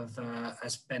year of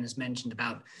as Ben has mentioned,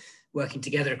 about working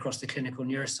together across the clinical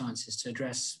neurosciences to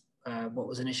address what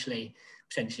was initially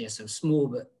potentially a sort of small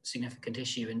but significant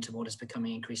issue into what is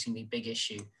becoming increasingly big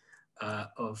issue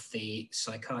of the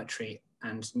psychiatry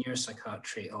and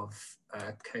neuropsychiatry of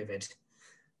COVID.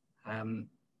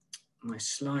 My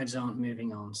slides aren't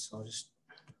moving on, so I'll just,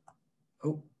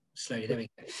 slowly, there we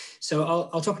go. So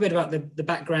I'll talk a bit about the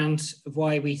background of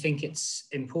why we think it's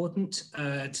important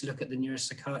to look at the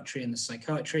neuropsychiatry and the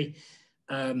psychiatry.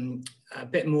 A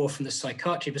bit more from the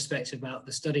psychiatry perspective about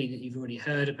the study that you've already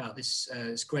heard about, this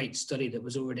great study that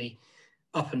was already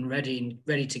up and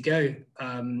ready to go,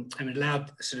 and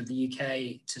allowed sort of the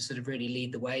UK to sort of really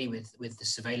lead the way with the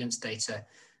surveillance data.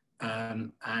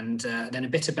 And then a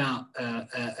bit about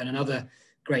and another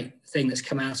great thing that's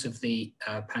come out of the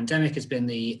pandemic has been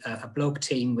a blog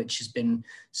team which has been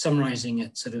summarizing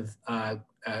at sort of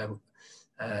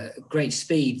great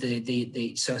speed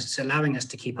so it's allowing us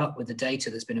to keep up with the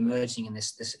data that's been emerging in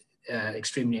this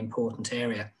extremely important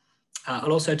area.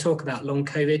 I'll also talk about long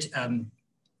COVID. And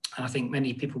I think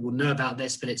many people will know about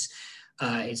this, but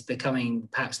it's becoming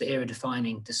perhaps the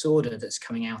era-defining disorder that's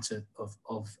coming out of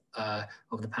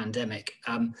the pandemic.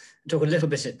 Talk a little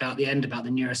bit about the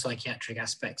neuropsychiatric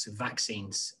aspects of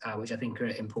vaccines, which I think are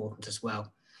important as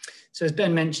well. So as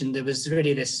Ben mentioned, there was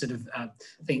really this sort of, I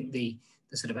think the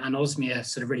sort of anosmia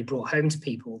sort of really brought home to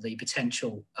people the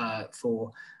potential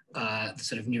for the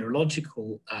sort of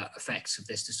neurological effects of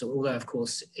this disorder. Although, of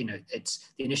course,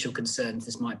 it's the initial concerns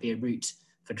this might be a route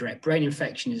for direct brain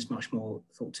infection is much more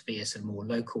thought to be a sort of more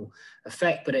local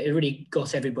effect, but it really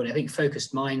got everybody, I think,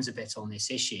 focused minds a bit on this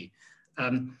issue.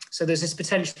 So there's this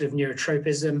potential of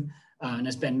neurotropism, and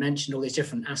as Ben mentioned, all these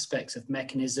different aspects of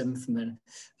mechanism from an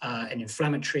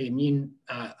inflammatory immune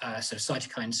sort of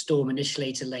cytokine storm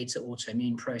initially to later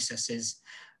autoimmune processes.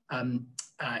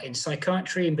 In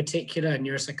psychiatry in particular,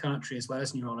 neuropsychiatry as well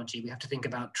as neurology, we have to think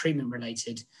about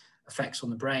treatment-related effects on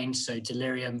the brain, so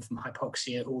delirium from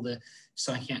hypoxia, all the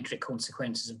psychiatric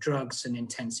consequences of drugs and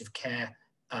intensive care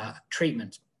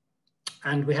treatment.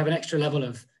 And we have an extra level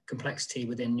of complexity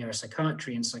within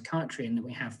neuropsychiatry and psychiatry in that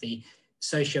we have the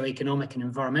socioeconomic and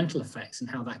environmental effects and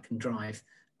how that can drive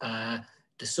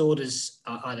disorders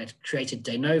either created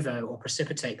de novo or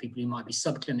precipitate people who might be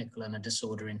subclinical in a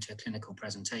disorder into a clinical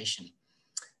presentation.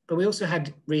 But we also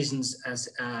had reasons, as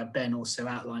Ben also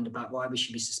outlined, about why we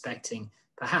should be suspecting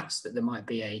perhaps that there might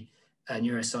be a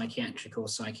neuropsychiatric or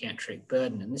psychiatric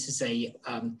burden. And this is a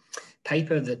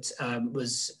paper that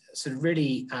was sort of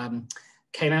really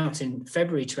came out in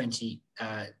February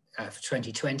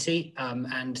 2020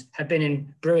 and had been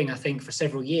in brewing, I think, for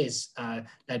several years,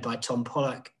 led by Tom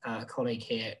Pollack, a colleague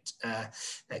here at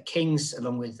King's,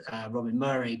 along with Robin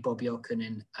Murray, Bob Yorkin,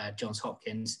 and Johns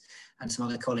Hopkins, and some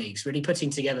other colleagues, really putting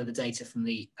together the data from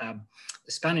the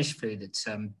Spanish flu that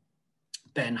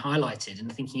Ben highlighted and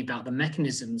thinking about the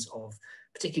mechanisms of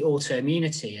particularly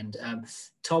autoimmunity. And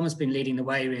Tom has been leading the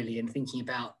way really in thinking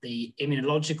about the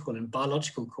immunological and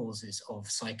biological causes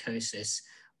of psychosis,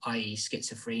 i.e.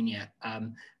 schizophrenia,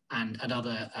 and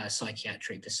other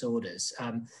psychiatric disorders.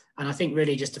 And I think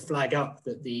really just to flag up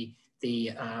that the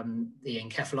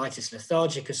encephalitis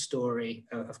lethargica story,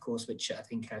 of course, which I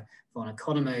think von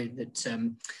Economo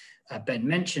that Ben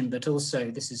mentioned, but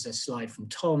also this is a slide from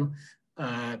Tom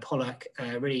Pollack,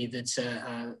 really that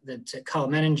Carl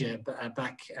Menninger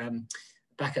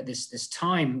back at this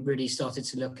time really started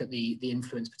to look at the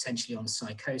influence potentially on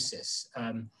psychosis.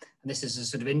 And this is a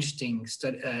sort of interesting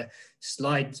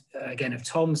slide again of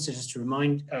Tom's, just to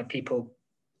remind people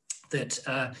that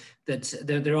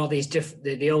there are these different,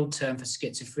 the old term for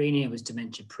schizophrenia was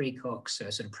dementia precox, so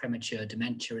sort of premature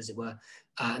dementia, as it were.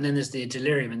 And then there's the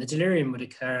delirium, and the delirium would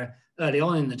occur early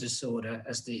on in the disorder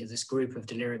as this group of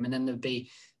delirium, and then there'd be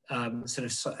sort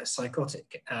of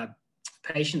psychotic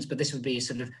patients, but this would be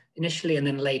sort of initially and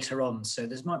then later on. So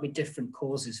there might be different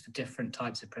causes for different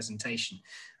types of presentation.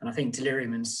 And I think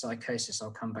delirium and psychosis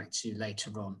I'll come back to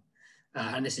later on.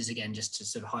 And this is again just to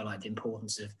sort of highlight the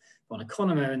importance of von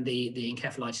Economo and the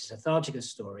encephalitis lethargica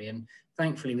story. And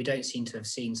thankfully we don't seem to have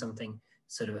seen something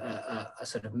sort of a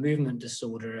sort of movement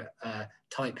disorder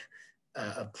type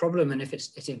of problem. And if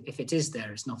it is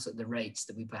there, it's not at the rates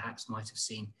that we perhaps might have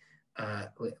seen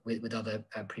with other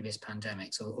previous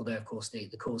pandemics, although of course the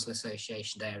causal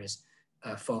association there is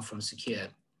far from secure.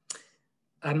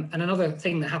 And another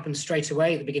thing that happened straight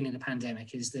away at the beginning of the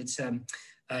pandemic is that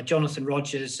Jonathan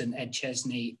Rogers and Ed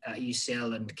Chesney at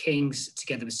UCL and King's,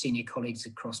 together with senior colleagues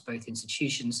across both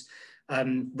institutions,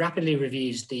 rapidly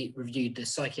reviewed the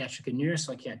psychiatric and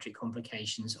neuropsychiatric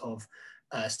complications of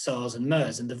SARS and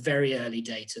MERS, and the very early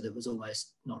data that was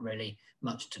almost not really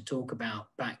much to talk about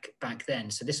back then.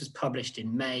 So this was published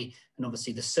in May, and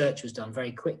obviously the search was done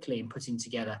very quickly in putting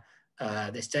together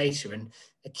this data. And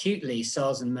acutely,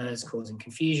 SARS and MERS causing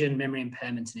confusion, memory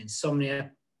impairment, and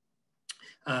insomnia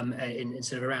in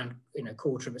sort of around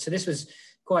quarter of it. So this was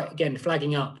quite, again,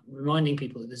 flagging up, reminding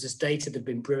people that there's this data that have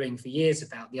been brewing for years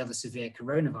about the other severe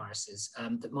coronaviruses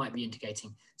that might be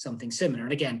indicating something similar.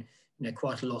 And again,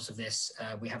 quite a lot of this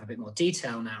we have a bit more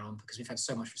detail now on because we've had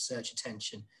so much research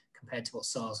attention compared to what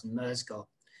SARS and MERS got.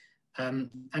 And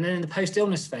then in the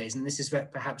post-illness phase, and this is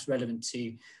perhaps relevant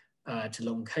to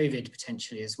long COVID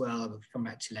potentially as well, we'll come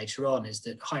back to later on, is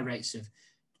that high rates of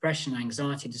depression,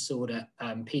 anxiety disorder,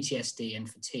 PTSD and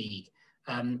fatigue.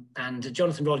 And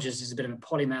Jonathan Rogers is a bit of a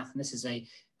polymath, and this is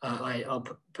I'll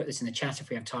put this in the chat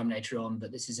if we have time later on,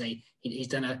 but this is he's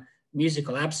done a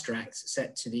musical abstract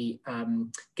set to the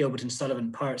Gilbert and Sullivan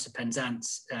Pirates of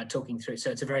Penzance, talking through.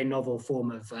 So it's a very novel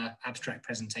form of abstract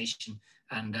presentation,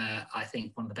 and I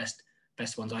think one of the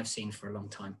best ones I've seen for a long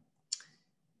time.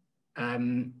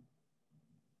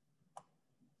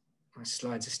 My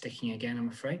slides are sticking again, I'm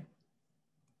afraid.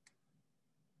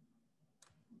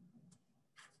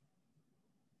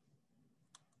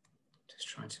 Just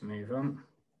trying to move on.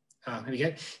 Here we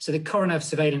go. So the coroner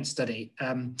surveillance study.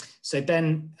 So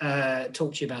Ben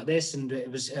talked to you about this, and it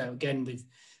was again with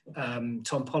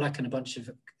Tom Pollack and a bunch of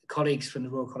colleagues from the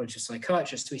Royal College of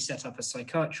Psychiatrists. We set up a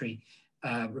psychiatry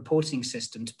reporting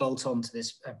system to bolt on to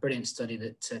this brilliant study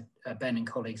that Ben and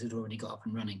colleagues had already got up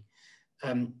and running.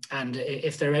 And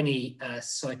if there are any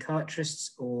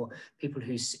psychiatrists or people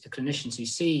clinicians who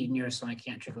see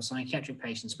neuropsychiatric or psychiatric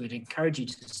patients, we'd encourage you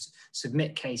to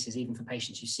submit cases even for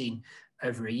patients you've seen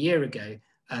over a year ago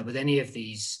with any of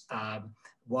these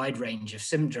wide range of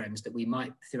syndromes that we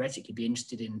might theoretically be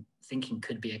interested in thinking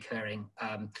could be occurring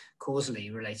causally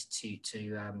related to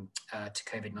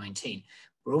COVID-19.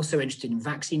 We're also interested in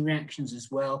vaccine reactions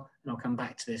as well, and I'll come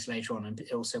back to this later on, and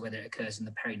also whether it occurs in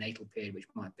the perinatal period, which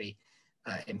might be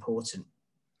important.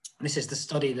 This is the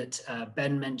study that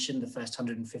Ben mentioned, the first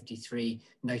 153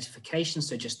 notifications,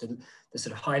 so just the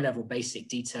sort of high-level basic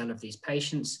detail of these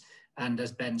patients. And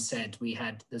as Ben said,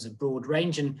 there's a broad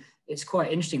range, and it's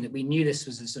quite interesting that we knew this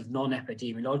was a sort of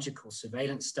non-epidemiological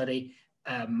surveillance study,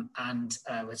 and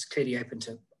was clearly open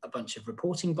to a bunch of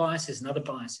reporting biases and other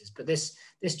biases. But this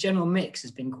general mix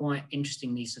has been quite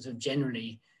interestingly sort of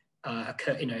generally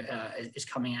is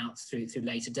coming out through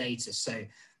later data. So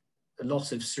a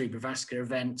lot of cerebrovascular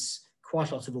events,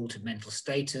 quite a lot of altered mental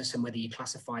status, and whether you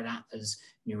classify that as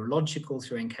neurological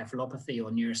through encephalopathy or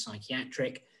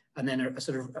neuropsychiatric, and then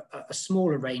a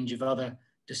smaller range of other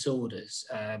disorders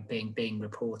being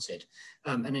reported.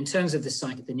 And in terms of the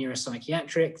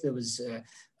neuropsychiatric, there was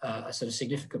a sort of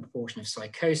significant proportion of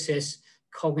psychosis,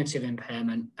 cognitive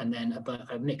impairment, and then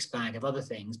a mixed bag of other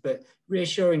things, but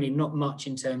reassuringly not much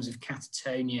in terms of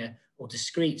catatonia or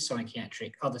discrete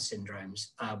psychiatric other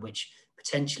syndromes, which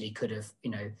potentially could have,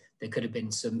 there could have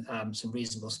been some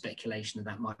reasonable speculation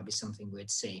that might be something we'd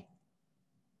see.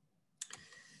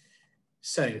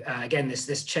 So again,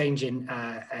 this change in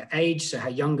age, so how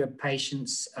younger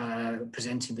patients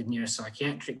presenting with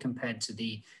neuropsychiatric compared to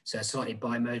the slightly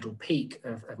bimodal peak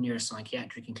of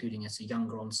neuropsychiatric, including as a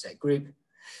younger onset group.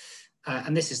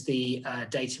 And this is the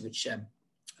data which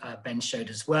Ben showed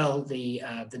as well. The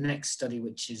next study,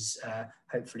 which is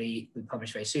hopefully we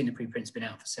publish very soon, the preprint's been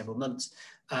out for several months,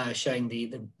 showing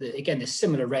again, this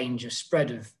similar range of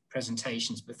spread of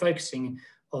presentations, but focusing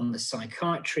on the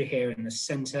psychiatry here in the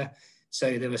center.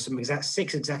 So there were some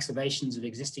 6 exacerbations of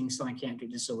existing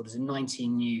psychiatric disorders and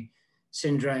 19 new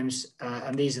syndromes,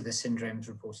 and these are the syndromes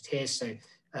reported here. So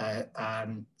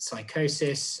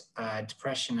psychosis,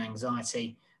 depression,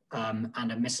 anxiety,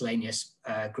 and a miscellaneous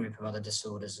group of other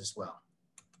disorders as well.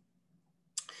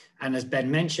 And as Ben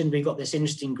mentioned, we've got this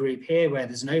interesting group here where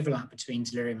there's an overlap between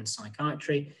delirium and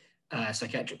psychiatry,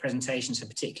 psychiatric presentations, so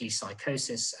particularly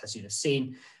psychosis, as you'd have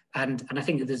seen. And I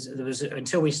think that there was,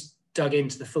 until we dug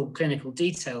into the full clinical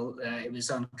detail, it was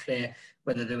unclear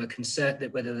whether there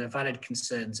were valid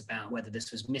concerns about whether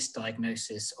this was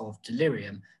misdiagnosis of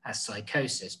delirium as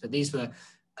psychosis. But these were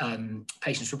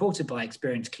patients reported by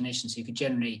experienced clinicians who could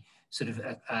generally sort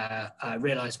of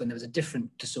realize when there was a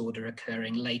different disorder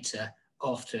occurring later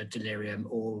after delirium,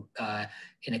 or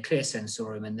in a clear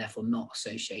sensorium, and therefore not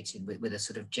associated with a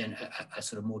sort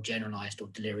of more generalized or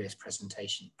delirious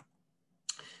presentation.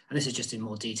 And this is just in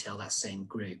more detail, that same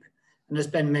group. And as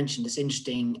Ben mentioned, this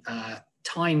interesting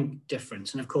time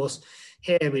difference. And of course,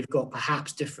 here we've got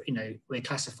perhaps different, we're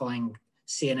classifying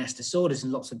CNS disorders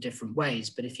in lots of different ways,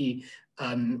 but if you,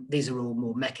 these are all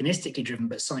more mechanistically driven,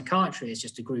 but psychiatry is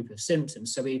just a group of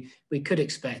symptoms. So we could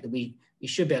expect that we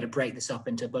should be able to break this up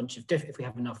into a bunch of different, if we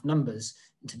have enough numbers,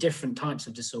 into different types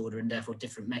of disorder and therefore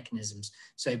different mechanisms.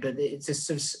 So, but it's just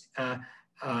sort of,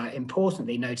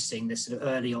 importantly noticing this sort of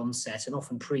early onset and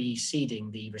often preceding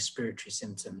the respiratory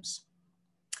symptoms.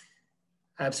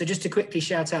 So just to quickly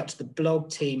shout out to the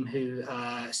blog team who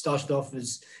started off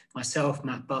as myself,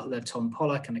 Matt Butler, Tom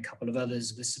Pollack, and a couple of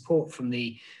others, with support from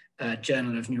the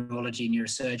Journal of Neurology,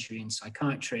 Neurosurgery and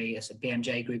Psychiatry. It's a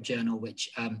BMJ group journal,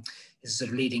 which is a sort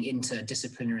of leading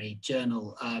interdisciplinary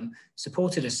journal,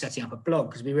 supported us setting up a blog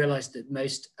because we realized that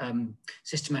most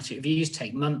systematic reviews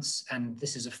take months, and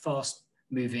this is a fast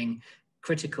moving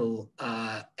critical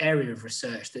area of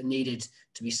research that needed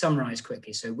to be summarized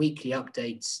quickly. So weekly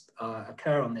updates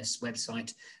occur on this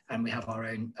website, and we have our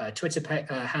own Twitter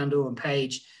handle and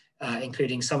page,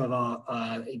 including some of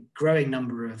our growing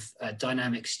number of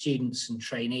dynamic students and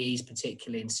trainees,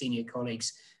 particularly, and senior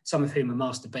colleagues, some of whom are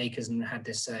master bakers and had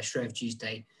this Shrove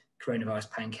Tuesday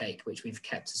coronavirus pancake, which we've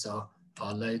kept as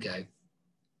our logo.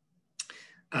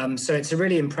 So it's a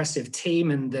really impressive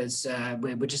team, and there's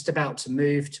we're just about to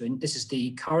move to, this is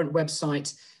the current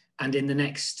website, and in the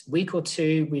next week or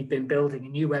two, we've been building a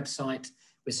new website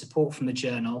with support from the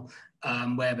journal,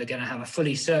 where we're going to have a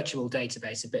fully searchable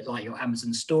database, a bit like your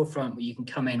Amazon storefront, where you can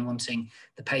come in wanting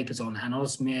the papers on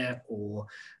anosmia or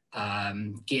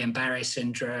Guillain-Barré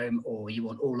syndrome, or you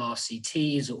want all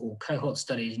RCTs or all cohort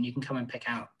studies, and you can come and pick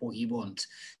out what you want.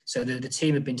 So the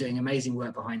team have been doing amazing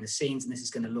work behind the scenes, and this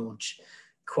is going to launch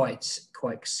quite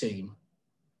soon.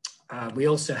 We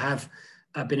also have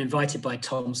been invited by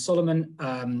Tom Solomon,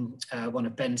 one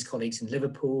of Ben's colleagues in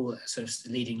Liverpool, sort of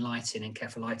the leading light in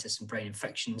encephalitis and brain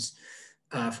infections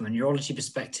from a neurology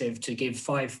perspective, to give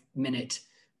 5-minute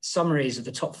summaries of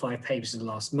the top 5 papers of the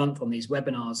last month on these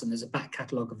webinars. And there's a back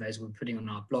catalogue of those we're putting on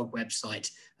our blog website,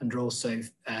 and are also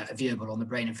viewable on the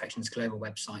Brain Infections Global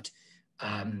website,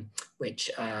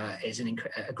 which is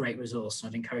a great resource. And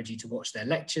I'd encourage you to watch their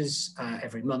lectures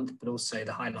every month, but also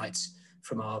the highlights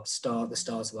from the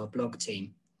stars of our blog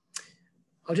team.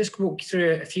 I'll just walk you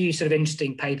through a few sort of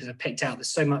interesting papers I've picked out. There's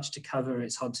so much to cover,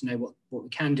 it's hard to know what we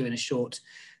can do in a short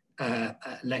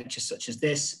lecture such as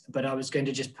this, but I was going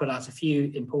to just pull out a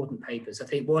few important papers. I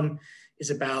think one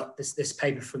is about this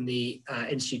paper from the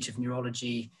Institute of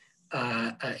Neurology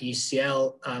at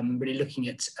UCL, really looking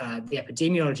at the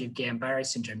epidemiology of Guillain-Barré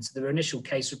syndrome. So there were initial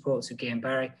case reports of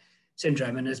Guillain-Barré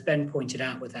syndrome, and as Ben pointed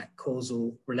out with that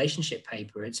causal relationship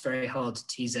paper, it's very hard to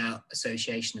tease out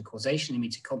association and causation. You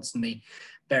need to constantly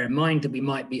bear in mind that we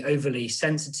might be overly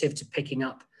sensitive to picking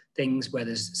up things where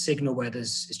there's signal, where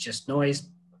it's just noise.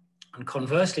 And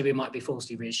conversely, we might be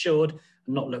falsely reassured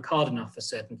and not look hard enough for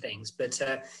certain things. But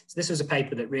so this was a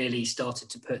paper that really started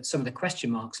to put some of the question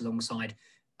marks alongside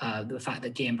the fact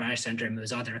that Guillain-Barré syndrome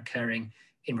was either occurring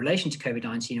in relation to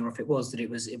COVID-19, or if it was, that it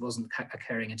wasn't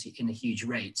occurring in a huge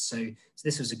rate. So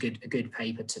this was a good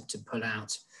paper to pull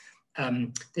out.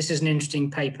 This is an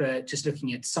interesting paper just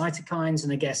looking at cytokines,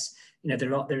 and I guess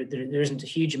there isn't a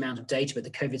huge amount of data, but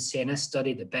the COVID CNS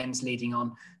study that Ben's leading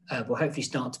on will hopefully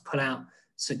start to pull out,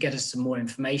 so get us some more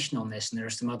information on this. And there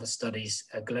are some other studies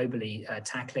globally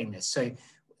tackling this. So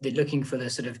they're looking for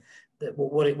the sort of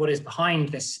what is behind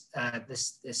this,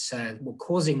 what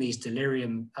causing these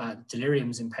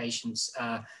deliriums in patients,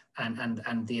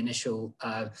 and the initial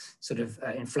sort of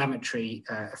inflammatory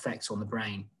effects on the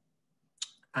brain.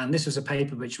 And this was a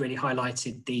paper which really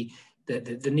highlighted the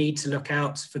need to look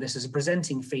out for this as a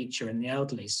presenting feature in the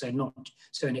elderly. So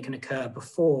it can occur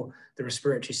before the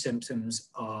respiratory symptoms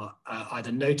are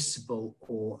either noticeable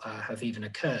or have even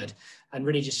occurred, and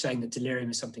really just showing that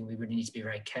delirium is something we really need to be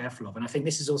very careful of. And I think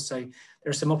this is also, there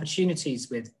are some opportunities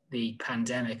with the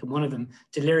pandemic, and one of them,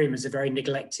 delirium is a very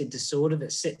neglected disorder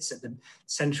that sits at the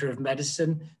center of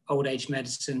medicine, old age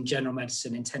medicine, general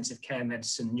medicine, intensive care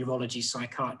medicine, neurology,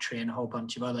 psychiatry, and a whole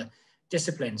bunch of other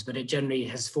disciplines, but it generally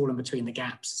has fallen between the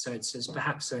gaps. So it's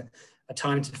perhaps a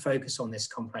time to focus on this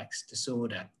complex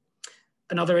disorder.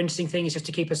 Another interesting thing is just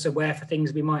to keep us aware for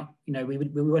things we might, we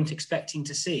weren't expecting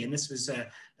to see. And this was a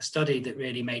study that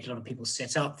really made a lot of people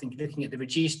sit up, looking at the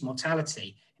reduced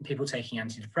mortality in people taking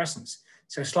antidepressants.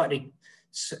 So a slightly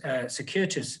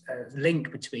circuitous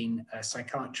link between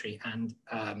psychiatry and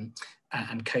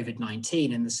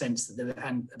COVID-19, in the sense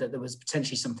that there was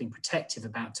potentially something protective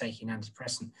about taking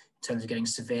antidepressant in terms of getting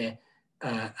severe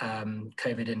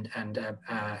COVID and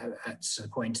to the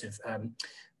point of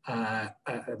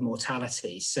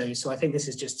mortality. So I think this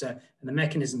is just the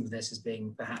mechanism of this is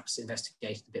being perhaps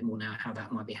investigated a bit more now, how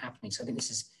that might be happening. So I think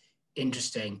this is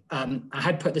interesting. I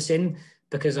had put this in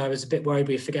because I was a bit worried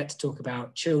we'd forget to talk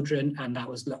about children, and that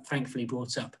was thankfully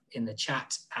brought up in the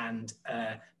chat, and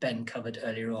Ben covered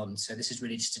earlier on. So this is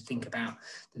really just to think about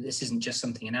that this isn't just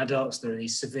something in adults. There are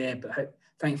these severe, but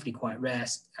thankfully quite rare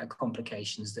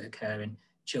complications that occur in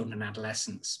children and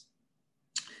adolescents.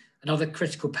 Another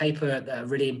critical paper, a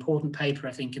really important paper,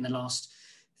 I think, in the last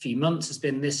few months has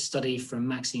been this study from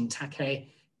Maxime Taquet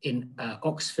in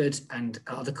Oxford and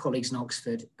other colleagues in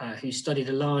Oxford who studied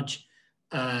a large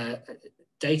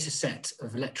data set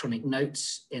of electronic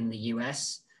notes in the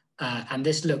US. And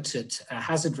this looked at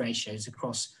hazard ratios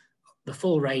across the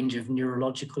full range of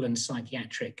neurological and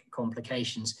psychiatric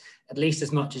complications, at least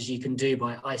as much as you can do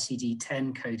by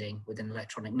ICD-10 coding within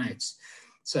electronic notes.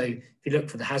 So if you look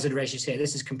for the hazard ratios here,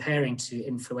 this is comparing to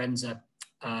influenza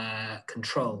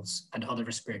controls and other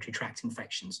respiratory tract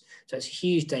infections. So it's a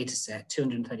huge data set,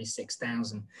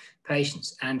 236,000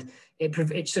 patients. And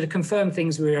it sort of confirmed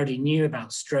things we already knew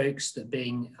about strokes, that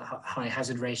being high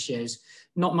hazard ratios,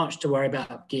 not much to worry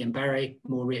about Guillain-Barré,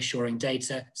 more reassuring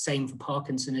data. Same for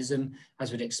Parkinsonism,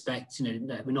 as we'd expect.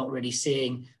 We're not really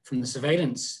seeing from the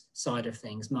surveillance side of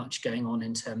things much going on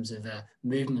in terms of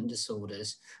movement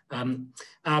disorders.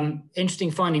 Interesting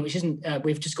finding, which isn't,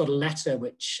 we've just got a letter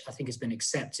which I think has been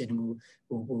accepted, and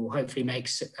we'll hopefully make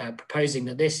proposing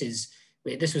that this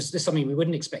was something we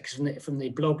wouldn't expect, because from the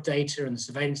blog data and the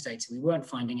surveillance data, we weren't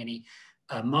finding any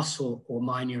muscle or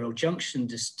myoneural junction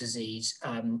disease,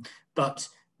 but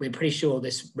we're pretty sure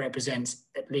this represents,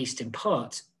 at least in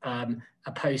part,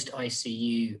 a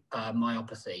post-ICU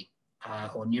myopathy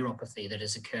or neuropathy that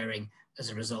is occurring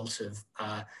as a result of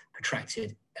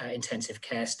protracted intensive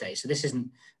care stay. So this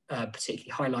isn't particularly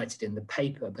highlighted in the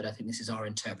paper, but I think this is our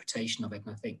interpretation of it,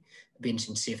 and I think it'd be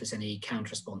interesting to see if there's any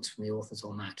counter-response from the authors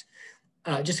on that.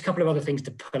 Just a couple of other things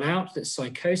to pull out. That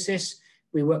psychosis,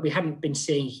 we haven't been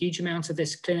seeing a huge amount of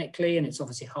this clinically, and it's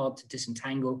obviously hard to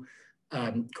disentangle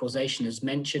causation as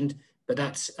mentioned, but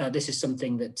that's this is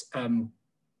something that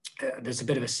there's a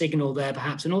bit of a signal there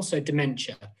perhaps, and also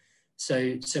dementia.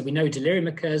 So we know delirium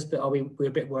occurs, but we're a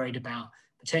bit worried about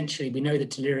potentially, we know that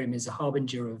delirium is a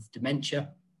harbinger of dementia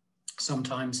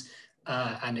sometimes,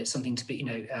 and it's something to be,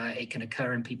 it can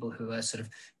occur in people who are sort of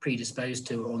predisposed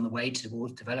to or on the way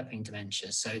towards developing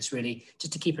dementia. So it's really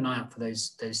just to keep an eye out for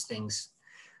those things.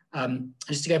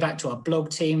 Just to go back to our blog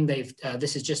team,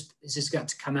 this is got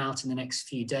to come out in the next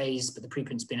few days, but the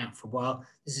preprint's been out for a while.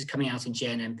 This is coming out in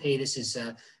JNMP. This is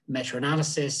a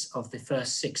meta-analysis of the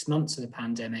first 6 months of the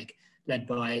pandemic, led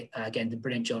by, again, the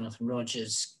brilliant Jonathan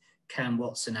Rogers, Cam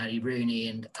Watson, Ali Rooney,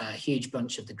 and a huge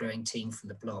bunch of the growing team from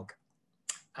the blog.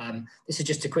 This is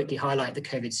just to quickly highlight the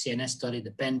COVID CNS study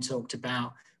that Ben talked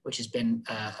about, which has been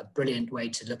a brilliant way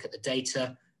to look at the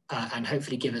data and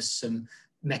hopefully give us some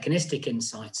mechanistic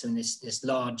insights in this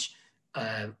large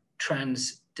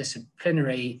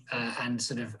transdisciplinary and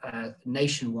sort of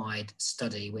nationwide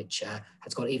study, which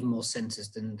has got even more centres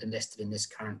than listed in this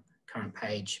current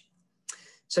page.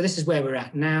 So this is where we're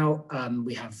at now.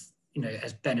 We have,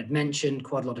 as Ben had mentioned,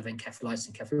 quite a lot of encephalitis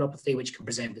and encephalopathy, which can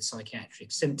present with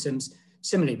psychiatric symptoms.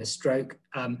 Similarly with stroke,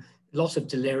 lots of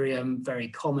delirium, very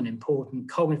common, important,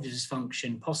 cognitive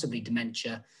dysfunction, possibly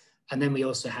dementia. And then we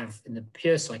also have, in the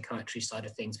pure psychiatry side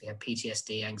of things, we have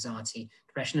PTSD, anxiety,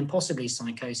 depression, and possibly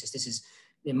psychosis.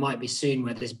 It might be soon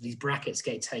where these brackets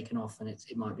get taken off and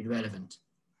it might be relevant.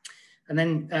 And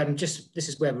then this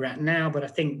is where we're at now, but I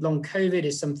think long COVID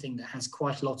is something that has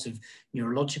quite a lot of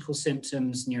neurological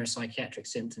symptoms, neuropsychiatric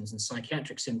symptoms, and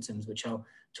psychiatric symptoms, which I'll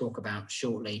talk about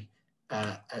shortly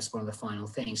as one of the final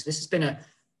things. So this has been a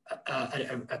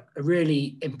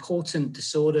really important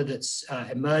disorder that's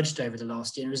emerged over the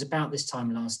last year. It was about this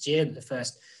time last year that the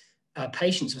first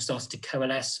patients were starting to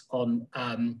coalesce on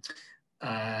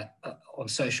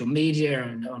social media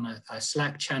and on a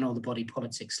Slack channel, the Body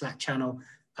Politics Slack channel,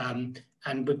 and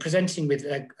we're presenting with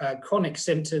chronic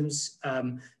symptoms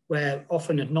where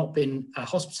often had not been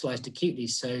hospitalized acutely.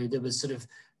 So there was sort of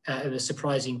it was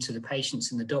surprising to the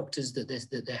patients and the doctors that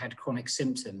they had chronic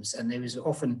symptoms, and there was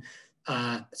often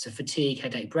so fatigue,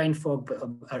 headache, brain fog, but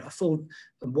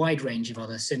a wide range of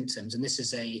other symptoms. And this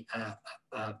is a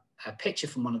picture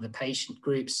from one of the patient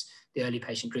groups, the early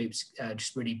patient groups,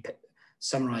 just really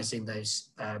summarizing those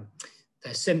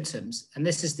symptoms. And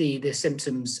this is the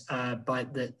symptoms by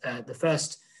the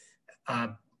first.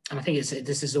 And I think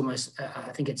this is almost,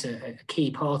 I think it's a key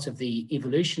part of the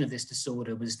evolution of this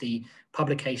disorder was the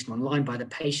publication online by the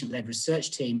patient-led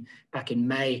research team back in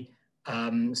May.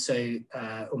 So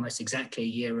almost exactly a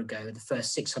year ago, the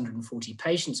first 640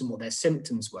 patients and what their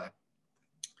symptoms were.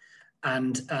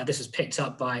 And this was picked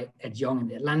up by Ed Yong in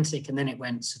the Atlantic, and then it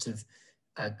went sort of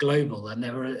global. And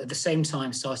there were at the same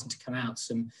time starting to come out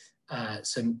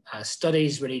some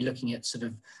studies really looking at sort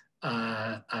of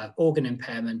organ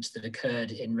impairment that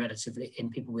occurred in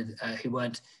people with who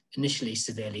weren't initially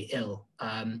severely ill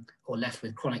or left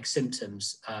with chronic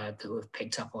symptoms that were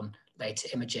picked up on later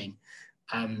imaging.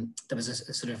 There was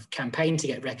a sort of campaign to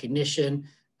get recognition,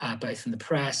 both from the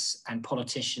press and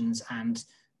politicians and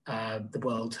the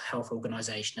World Health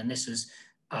Organization. And this was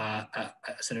a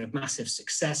sort of massive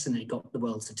success, and it got the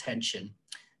world's attention.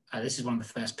 This is one of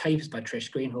the first papers by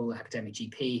Trish Greenhall, academic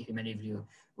GP, who many of you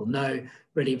will know,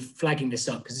 really flagging this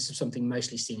up because this is something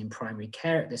mostly seen in primary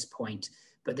care at this point.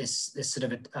 But this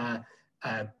sort of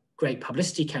a great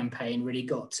publicity campaign really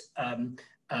got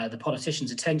the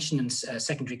politicians' attention, and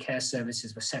secondary care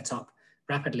services were set up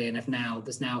rapidly, and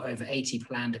there's now over 80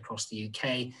 planned across the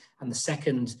UK, and the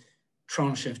second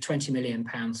tranche of £20 million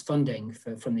funding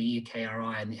from the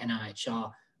UKRI and the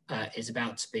NIHR is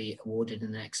about to be awarded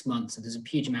in the next month. So there's a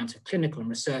huge amount of clinical and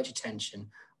research attention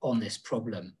on this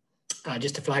problem.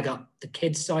 Just to flag up the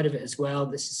kids side of it as well,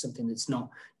 this is something that's not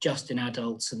just in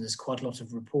adults, and there's quite a lot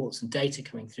of reports and data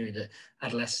coming through that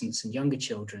adolescents and younger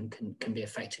children can be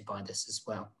affected by this as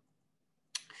well.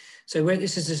 So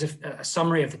this is just a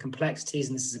summary of the complexities,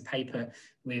 and this is a paper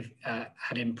we've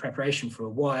had in preparation for a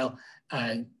while,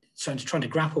 trying to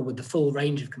grapple with the full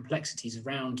range of complexities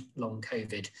around long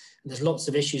COVID. And there's lots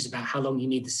of issues about how long you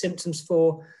need the symptoms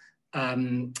for,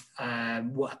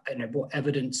 what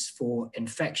evidence for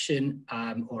infection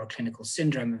or a clinical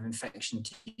syndrome of infection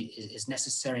is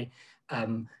necessary.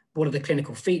 What are the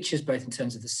clinical features, both in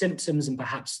terms of the symptoms, and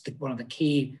perhaps one of the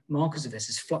key markers of this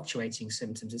is fluctuating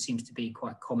symptoms. It seems to be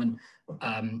quite common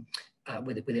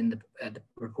within the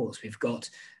reports we've got.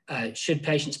 Should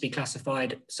patients be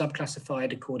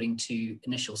subclassified according to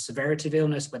initial severity of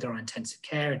illness, whether on intensive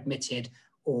care, admitted,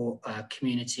 or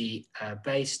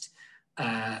community-based?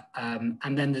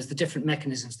 And then there's the different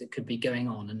mechanisms that could be going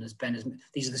on. And as Ben has,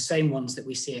 these are the same ones that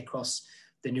we see across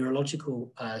the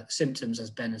neurological symptoms,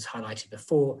 as Ben has highlighted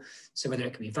before. So whether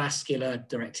it could be vascular,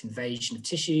 direct invasion of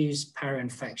tissues,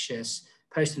 para-infectious,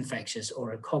 post-infectious,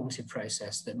 or a cognitive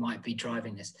process that might be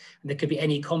driving this. And there could be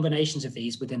any combinations of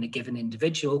these within a given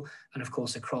individual, and of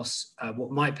course across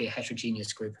what might be a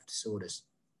heterogeneous group of disorders.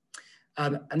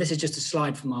 And this is just a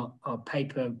slide from our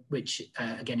paper, which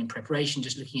again in preparation,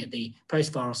 just looking at the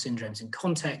post-viral syndromes in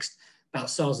context.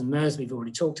 About SARS and MERS we've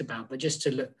already talked about, but just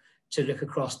to look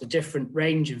across the different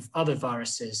range of other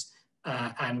viruses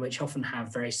and which often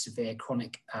have very severe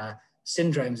chronic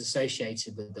syndromes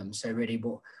associated with them. So really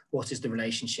what is the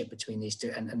relationship between these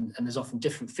two? And there's often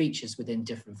different features within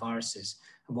different viruses,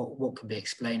 and what could be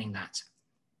explaining that.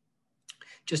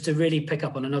 Just to really pick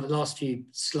up on another last few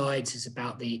slides is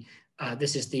about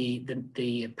this is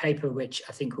the paper which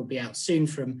I think will be out soon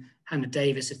from Hannah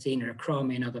Davis, Athena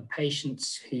Akrami, and other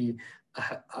patients who,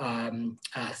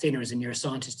 Athena is a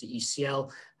neuroscientist at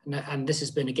UCL, and this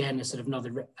has been again a sort of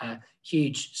another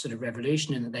huge sort of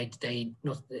revolution in that they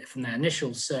not from their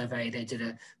initial survey, they did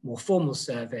a more formal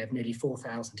survey of nearly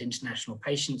 4,000 international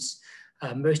patients,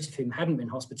 most of whom hadn't been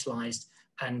hospitalized,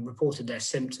 and reported their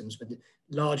symptoms with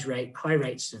high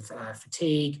rates of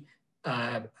fatigue,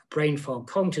 brain fog,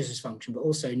 cognitive dysfunction, but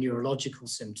also neurological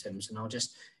symptoms. And I'll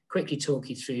just quickly talk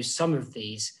you through some of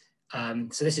these.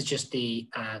 So this is just the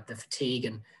fatigue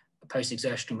and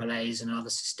post-exertional malaise and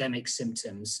other systemic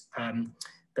symptoms.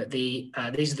 But these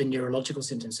are the neurological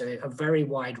symptoms, so a very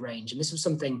wide range. And this was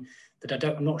something that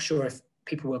I'm not sure if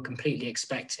people were completely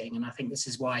expecting. And I think this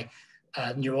is why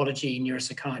neurology,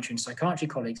 neuropsychiatry, and psychiatry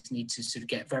colleagues need to sort of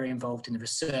get very involved in the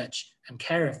research and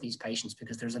care of these patients,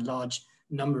 because there's a large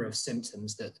number of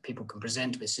symptoms that people can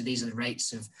present with. So these are the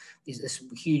rates of this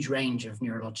huge range of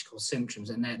neurological symptoms,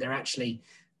 and they're actually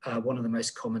one of the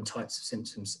most common types of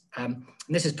symptoms. And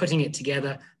this is putting it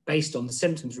together based on the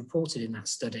symptoms reported in that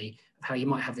study of how you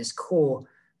might have this core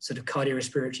sort of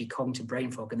cardiorespiratory cognitive brain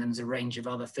fog, and then there's a range of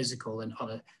other physical and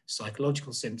other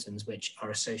psychological symptoms which are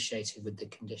associated with the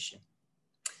condition.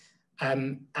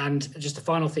 And just a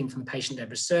final thing from the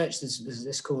patient-led research,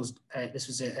 this came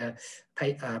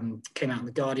out in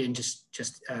The Guardian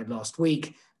just last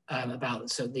week about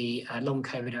the long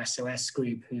COVID SOS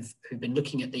group who've been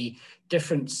looking at the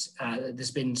difference.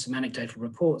 There's been some anecdotal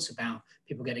reports about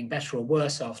people getting better or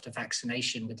worse after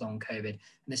vaccination with long COVID. And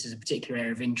this is a particular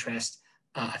area of interest,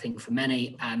 I think, for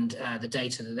many. And the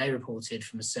data that they reported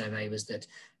from a survey was that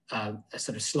a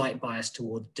sort of slight bias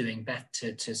toward doing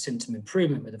better to symptom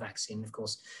improvement with the vaccine. Of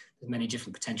course, there's many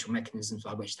different potential mechanisms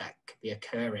by which that could be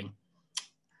occurring.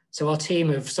 So our team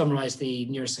have summarized the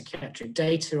neuropsychiatric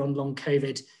data on long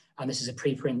COVID, and this is a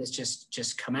preprint that's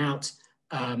just come out.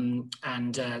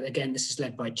 Again, this is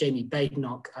led by Jamie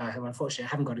Badenoch, who unfortunately I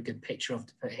haven't got a good picture of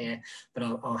to put here, but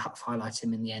I'll highlight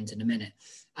him in the end in a minute.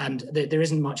 And there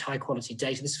isn't much high quality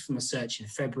data. This is from a search in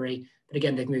February, but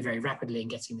again, they've moved very rapidly in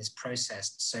getting this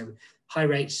processed. So high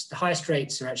rates, the highest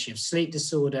rates are actually of sleep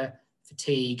disorder,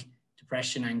 fatigue,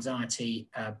 depression, anxiety,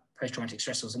 post-traumatic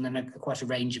stressors, and then quite a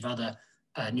range of other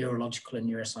neurological and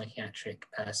neuropsychiatric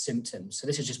symptoms. So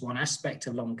this is just one aspect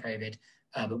of long COVID,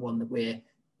 but one that we're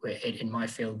in my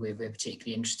field, we're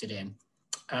particularly interested in.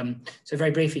 So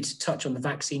very briefly to touch on the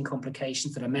vaccine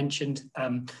complications that I mentioned,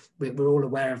 we're all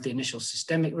aware of the initial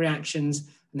systemic reactions,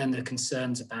 and then the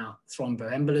concerns about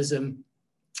thromboembolism,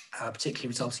 particularly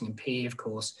resulting in PE, of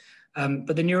course.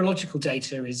 But the neurological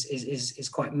data is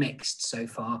quite mixed so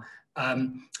far,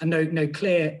 and no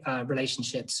clear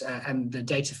relationships, and the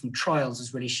data from trials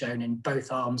has really shown in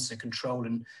both arms, so control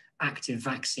and active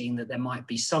vaccine, that there might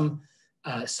be some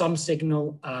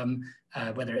signal,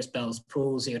 whether it's Bell's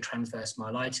palsy or transverse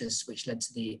myelitis, which led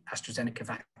to the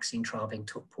AstraZeneca vaccine trial being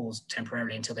paused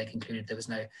temporarily until they concluded there was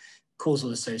no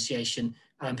causal association,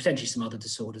 potentially some other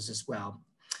disorders as well.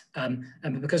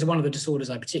 And because one of the disorders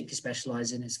I particularly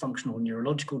specialize in is functional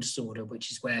neurological disorder,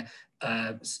 which is where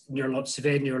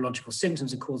severe neurological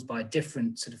symptoms are caused by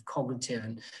different sort of cognitive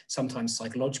and sometimes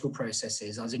psychological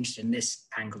processes, I was interested in this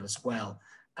angle as well.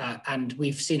 And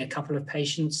we've seen a couple of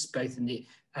patients, both in the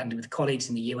And with colleagues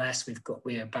in the US,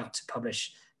 we're about to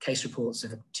publish case reports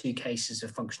of 2 cases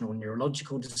of functional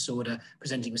neurological disorder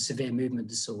presenting with severe movement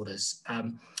disorders.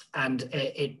 And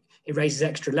it raises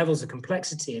extra levels of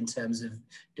complexity in terms of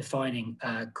defining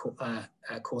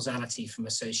causality from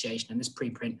association. And this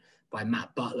preprint by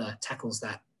Matt Butler tackles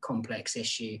that complex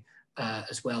issue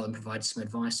as well and provides some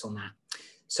advice on that.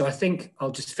 So I think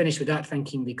I'll just finish with that,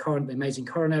 thanking the amazing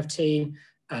Coronav team,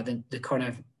 the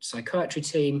Coronav Psychiatry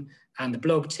team, and the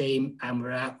blog team. And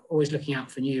we're always looking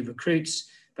out for new recruits,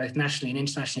 both nationally and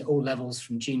internationally, at all levels,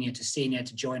 from junior to senior,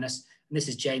 to join us. And this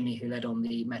is Jamie, who led on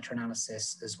the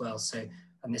meta-analysis as well. So,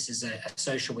 and this is a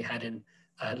social we had in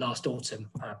last autumn,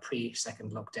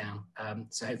 pre-second lockdown.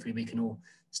 So hopefully we can all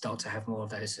start to have more of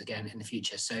those again in the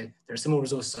future. So there are some more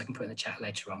resources I can put in the chat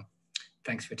later on.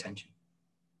 Thanks for your attention.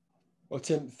 Well,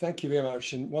 Tim, thank you very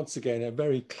much. And once again, a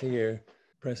very clear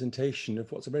presentation of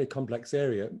what's a very complex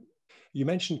area. You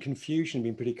mentioned confusion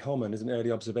being pretty common as an early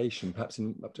observation, perhaps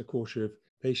in up to a quarter of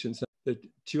patients. There are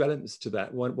 2 elements to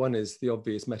that. One is the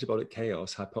obvious metabolic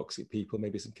chaos, hypoxic people,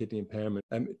 maybe some kidney impairment.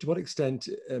 To what extent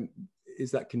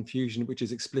is that confusion, which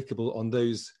is explicable on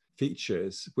those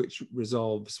features, which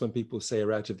resolves when people say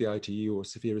are out of the ITU or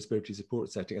severe respiratory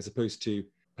support setting, as opposed to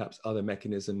perhaps other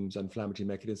mechanisms, inflammatory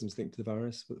mechanisms linked to the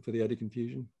virus for the early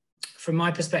confusion? From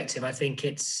my perspective, I think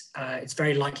it's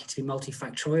very likely to be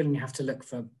multifactorial, and you have to look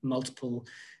for multiple,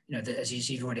 as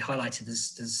you've already highlighted,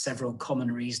 there's several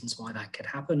common reasons why that could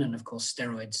happen. And of course,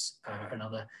 steroids are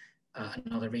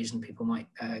another reason people might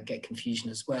get confusion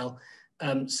as well.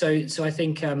 So I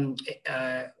think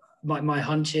my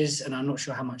hunch is, and I'm not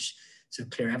sure how much sort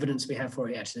of clear evidence we have for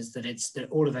it yet, is that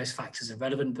all of those factors are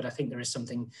relevant, but I think there is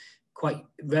something quite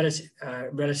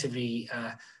relatively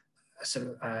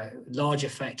large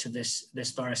effect of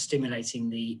this virus stimulating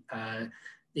the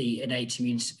innate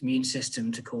immune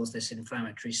system to cause this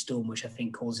inflammatory storm, which I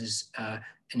think causes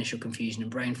initial confusion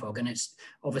and brain fog. And it's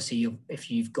obviously, if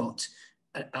you've got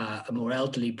a more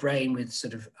elderly brain with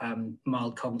sort of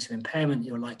mild cognitive impairment,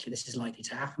 this is likely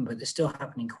to happen, but it's still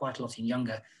happening quite a lot in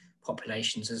younger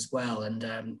populations as well. And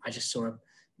I just saw,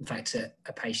 in fact,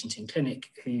 a patient in clinic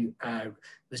who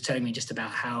was telling me just about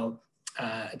how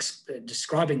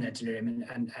describing their delirium,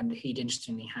 and he'd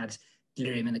interestingly had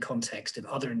delirium in the context of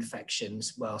other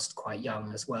infections whilst quite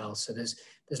young as well. So there's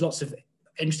lots of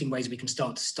interesting ways we can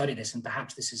start to study this, and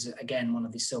perhaps this is again one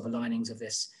of the silver linings of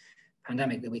this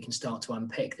pandemic, that we can start to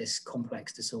unpick this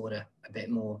complex disorder a bit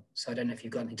more. So I don't know if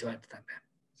you've got anything to add to that, Ben.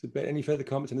 So Ben, any further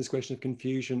comments on this question of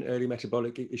confusion, early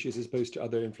metabolic issues as opposed to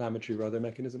other inflammatory or other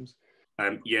mechanisms?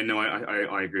 Yeah, no,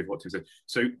 I agree with what Tim said.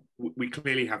 So we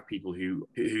clearly have people who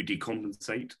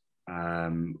decompensate,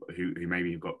 who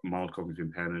maybe have got mild cognitive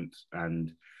impairment,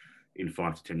 and in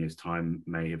 5 to 10 years' time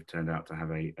may have turned out to have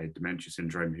a dementia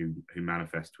syndrome, who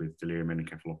manifest with delirium and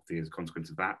encephalopathy as a consequence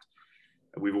of that.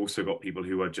 We've also got people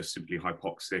who are just simply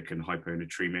hypoxic and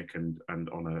hyponatremic and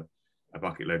on a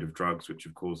bucket load of drugs, which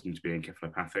have caused them to be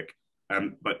encephalopathic.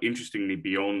 But interestingly,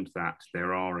 beyond that,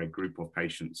 there are a group of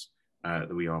patients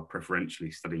that we are preferentially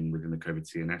studying within the COVID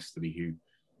CNS study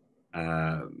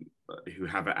who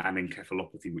have an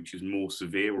encephalopathy which is more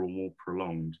severe or more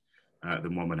prolonged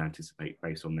than one would anticipate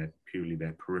based on purely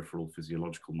their peripheral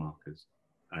physiological markers,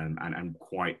 and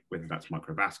quite whether that's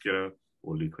microvascular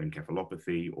or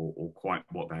leukoencephalopathy or quite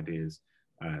what that is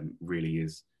really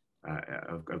is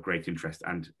of great interest.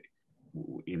 And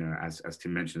as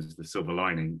Tim mentions, the silver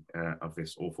lining of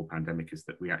this awful pandemic is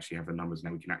that we actually have the numbers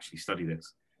now. We can actually study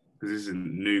this, because this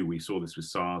isn't new. We saw this with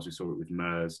SARS, we saw it with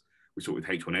MERS, we saw it with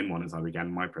H1N1 as I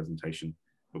began my presentation,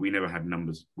 but we never had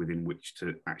numbers within which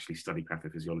to actually study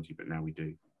pathophysiology, but now we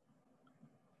do.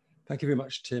 Thank you very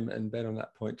much, Tim and Ben, on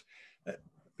that point.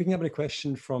 Picking up a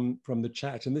question from the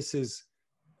chat, and this is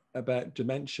about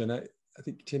dementia. I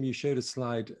think, Tim, you showed a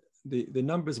slide. The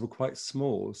numbers were quite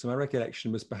small. So my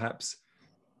recollection was perhaps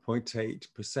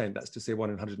 0.8%. That's to say 1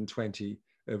 in 120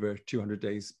 over 200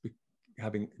 days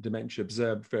having dementia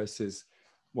observed versus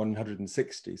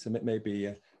 160. So maybe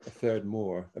a third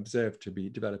more observed to be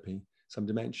developing some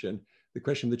dementia. The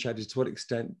question of the chat is to what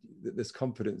extent that there's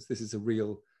confidence this is a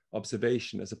real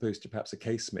observation as opposed to perhaps a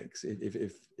case mix.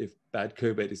 If bad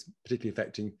COVID is particularly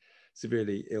affecting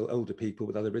severely ill older people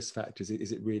with other risk factors,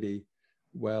 is it really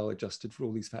well adjusted for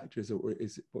all these factors, or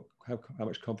is it, how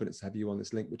much confidence have you on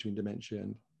this link between dementia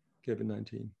and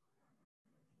COVID-19?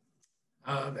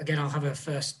 Again, I'll have a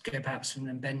first go perhaps, and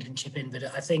then Ben can chip in. But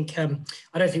I think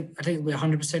I think we're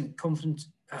 100% confident.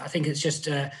 I think it's just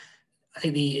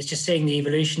it's just seeing the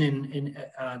evolution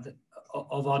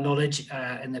of our knowledge,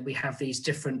 and that we have these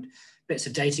different bits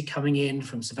of data coming in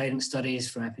from surveillance studies,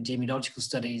 from epidemiological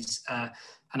studies.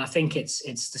 And I think it's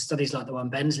the studies like the one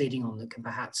Ben's leading on that can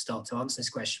perhaps start to answer this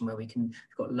question, where we've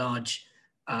got large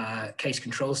case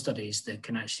control studies that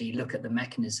can actually look at the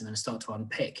mechanism and start to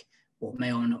unpick what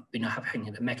may or not be happening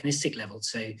at the mechanistic level.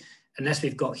 So unless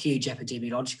we've got huge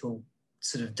epidemiological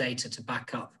sort of data to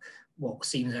back up what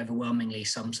seems overwhelmingly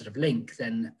some sort of link,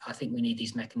 then I think we need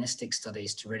these mechanistic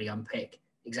studies to really unpick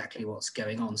exactly what's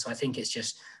going on. So I think it's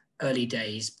just early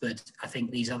days, but I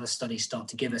think these other studies start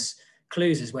to give us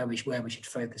clues as where we should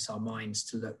focus our minds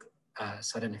to look.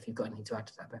 So I don't know if you've got anything to add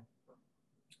to that, Ben.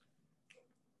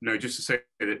 No, just to say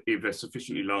that if a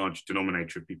sufficiently large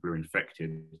denominator of people are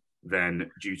infected,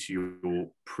 then due to your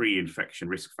pre-infection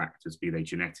risk factors, be they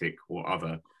genetic or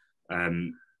other,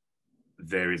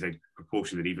 there is a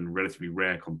proportion that even relatively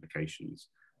rare complications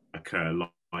occur,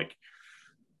 like,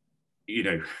 you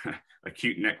know,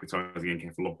 acute necrotizing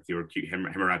encephalopathy or acute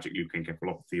hemorrhagic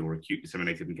leukoencephalopathy or acute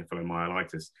disseminated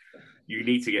encephalomyelitis. You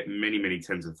need to get many, many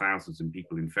tens of thousands of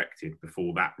people infected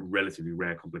before that relatively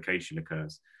rare complication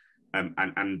occurs.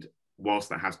 And whilst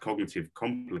that has cognitive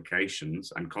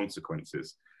complications and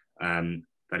consequences,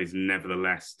 that is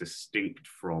nevertheless distinct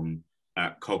from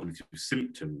cognitive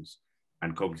symptoms.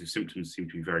 And cognitive symptoms seem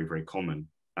to be very, very common,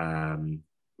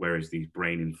 whereas these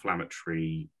brain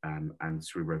inflammatory and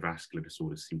cerebrovascular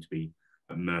disorders seem to be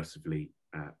mercifully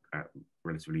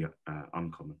relatively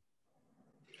uncommon.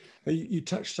 You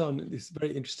touched on this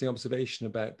very interesting observation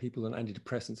about people on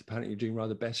antidepressants apparently doing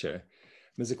rather better.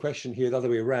 There's a question here the other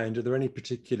way around. Are there any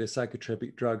particular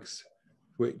psychotropic drugs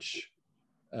which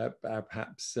are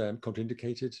perhaps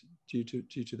contraindicated due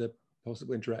to the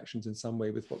possible interactions in some way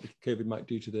with what COVID might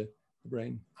do to the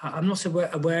brain? I'm not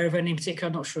aware of any in particular.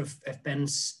 I'm not sure if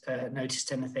Ben's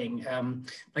noticed anything.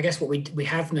 I guess what we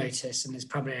have noticed, and there's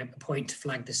probably a point to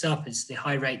flag this up, is the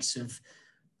high rates of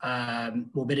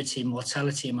morbidity and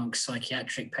mortality amongst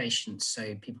psychiatric patients,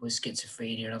 so people with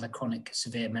schizophrenia and other chronic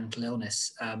severe mental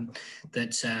illness,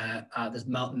 there's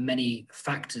many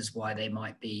factors why they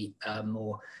might be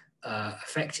more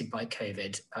affected by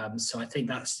COVID. So I think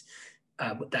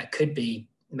that could be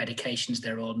medications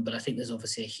they're on, but I think there's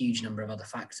obviously a huge number of other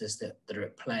factors that are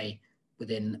at play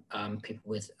within people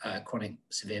with chronic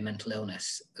severe mental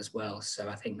illness as well. So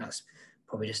I think that's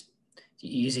probably just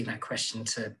using that question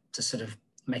to sort of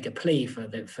make a plea for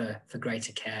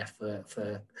greater care for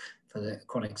the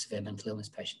chronic severe mental illness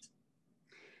patients.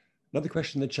 Another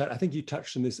question in the chat, I think you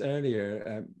touched on this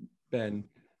earlier, Ben.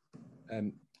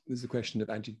 There's a question of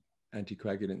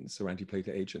anticoagulants or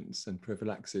antiplatelet agents and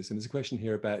prophylaxis. And there's a question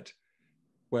here about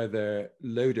whether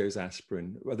low-dose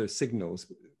aspirin, whether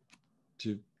signals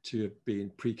to be a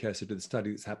precursor to the study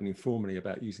that's happening formally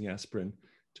about using aspirin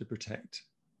to protect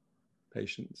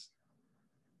patients.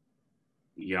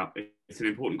 Yeah, it's an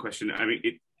important question. I mean,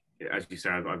 as you say,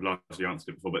 I've largely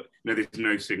answered it before, but no, there's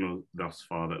no signal thus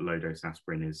far that low-dose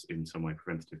aspirin is in some way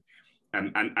preventative.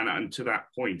 And to that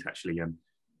point, actually,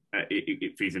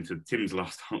 it feeds into Tim's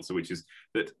last answer, which is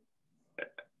that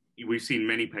we've seen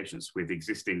many patients with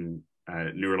existing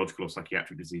neurological or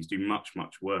psychiatric disease do much,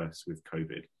 much worse with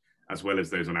COVID, as well as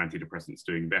those on antidepressants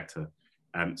doing better.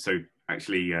 So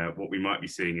actually, what we might be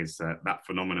seeing is that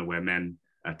phenomena where men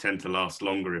tend to last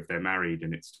longer if they're married,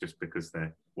 and it's just because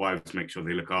their wives make sure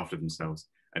they look after themselves.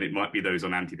 And it might be those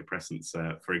on antidepressants,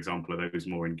 for example, are those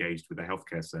more engaged with the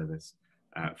healthcare service,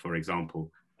 for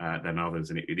example, than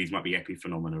others. And these might be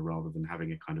epiphenomena rather than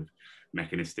having a kind of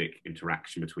mechanistic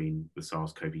interaction between the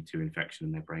SARS-CoV-2 infection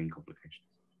and their brain complications.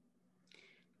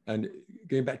 And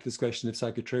going back to this question of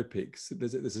psychotropics,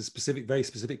 there's a very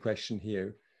specific question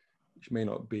here, which may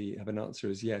not have an answer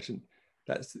as yet. And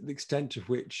that's the extent to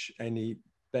which any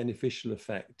beneficial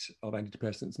effect of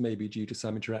antidepressants may be due to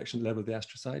some interaction level of the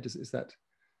astrocyte.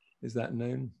 Is that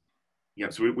known? Yeah,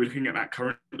 so we're looking at that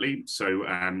currently. So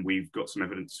we've got some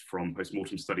evidence from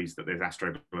post-mortem studies that there's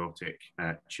astrobiotic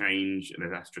change,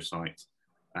 there's astrocyte,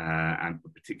 and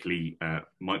particularly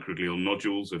microglial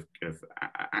nodules of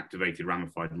activated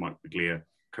ramified microglia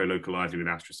co-localizing with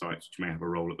astrocytes, which may have a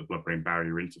role at the blood-brain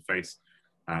barrier interface.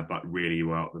 But really,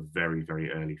 you are at the very,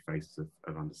 very early phases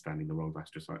of understanding the role of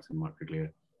astrocytes and microglia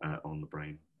on the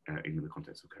brain in the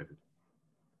context of COVID.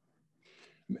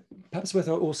 Perhaps worth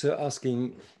also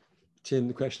asking Tim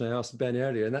the question I asked Ben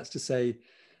earlier, and that's to say,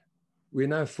 we're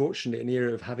now fortunate in an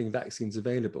era of having vaccines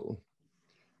available.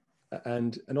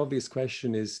 And an obvious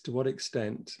question is, to what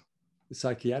extent the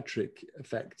psychiatric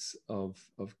effects of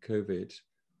COVID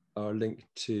are linked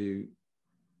to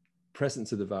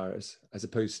presence of the virus as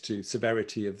opposed to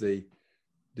severity of the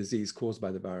disease caused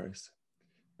by the virus.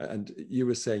 And you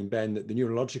were saying, Ben, that the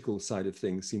neurological side of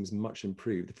things seems much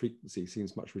improved. The frequency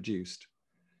seems much reduced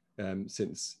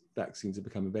since vaccines have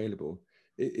become available.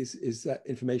 Is that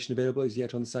information available as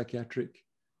yet on the psychiatric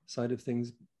side of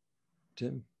things,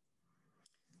 Tim?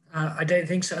 I don't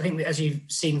think so. I think as you've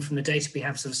seen from the data, we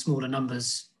have sort of smaller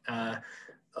numbers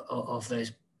of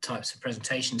those types of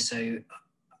presentations. So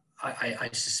I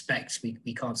suspect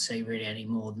we can't say really any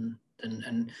more than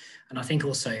and I think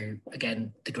also,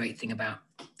 again, the great thing about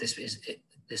this is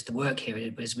the work here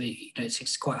is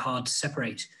it's quite hard to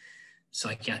separate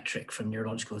psychiatric from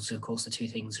neurological. So of course the two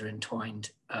things are entwined.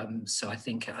 So I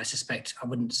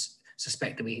wouldn't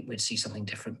suspect that we would see something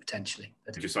different potentially.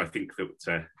 But I think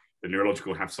that the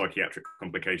neurological have psychiatric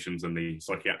complications and the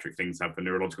psychiatric things have the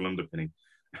neurological underpinning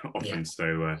often. Yeah.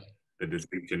 So the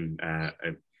distinction,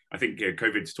 I think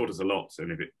COVID's taught us a lot,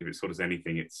 and if it's taught us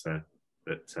anything, it's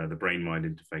that the brain-mind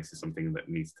interface is something that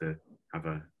needs to have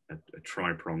a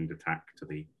tri-pronged attack to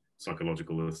the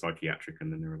psychological, the psychiatric,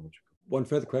 and the neurological. One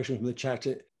further question from the chat.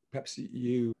 Perhaps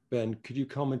you, Ben, could you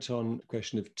comment on the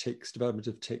question of tics, development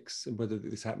of tics, and whether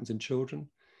this happens in children?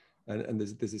 And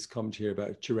there's this comment here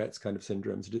about Tourette's kind of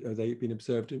syndromes. Are they being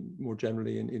observed more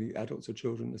generally in adults or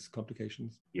children as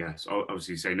complications? Yes, I'll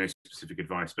obviously say no specific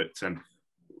advice, but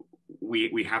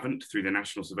we haven't, through the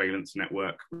National Surveillance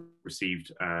Network,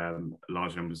 received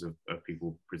large numbers of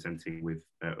people presenting with,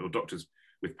 or doctors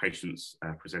with patients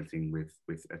presenting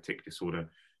with a tic disorder.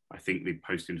 I think the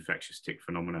post-infectious tic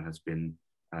phenomena has been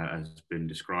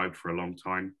described for a long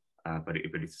time, but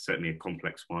it's certainly a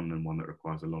complex one and one that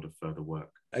requires a lot of further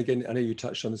work. Again, I know you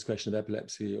touched on this question of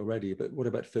epilepsy already, but what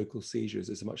about focal seizures?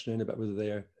 Is there much known about whether they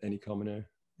are any commoner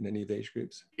in any of the age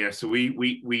groups? Yeah, so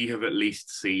we have at least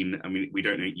seen, I mean, we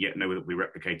don't yet know that we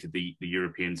replicated the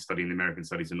European study, and the American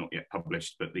studies are not yet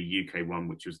published, but the UK one,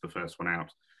 which was the first one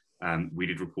out, we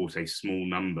did report a small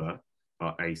number,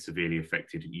 but a severely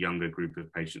affected younger group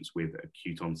of patients with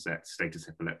acute onset status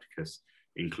epilepticus,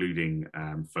 including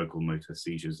focal motor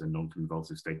seizures and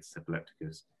non-convulsive status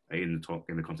epilepticus in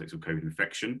the context of COVID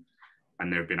infection.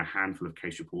 And there have been a handful of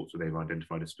case reports where they've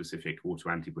identified a specific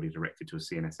autoantibody directed to a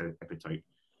CNS epitope.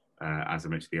 As I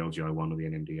mentioned, the LGI1 or the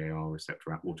NMDAR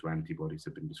receptor autoantibodies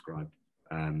have been described.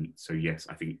 So yes,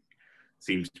 I think it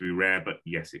seems to be rare, but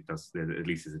yes, it does. There at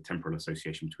least is a temporal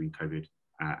association between COVID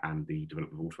and the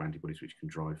development of autoantibodies, which can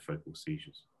drive focal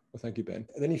seizures. Well, thank you, Ben.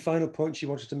 Any final points you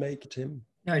wanted to make, Tim?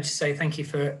 No, just say thank you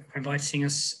for inviting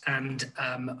us. And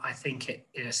I think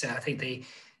I think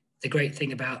the great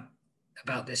thing about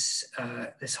this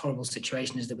this horrible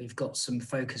situation is that we've got some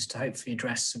focus to hopefully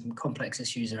address some complex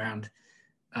issues around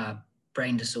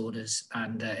brain disorders,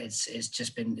 and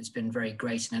it's been very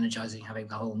great and energizing having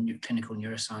the whole clinical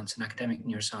neuroscience and academic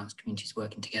neuroscience communities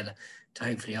working together to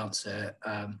hopefully answer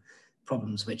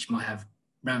problems which might have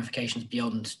ramifications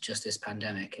beyond just this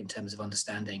pandemic in terms of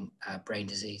understanding brain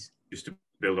disease. Just to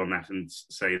build on that and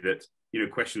say that,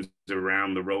 questions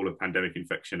around the role of pandemic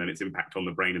infection and its impact on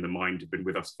the brain and the mind have been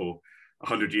with us for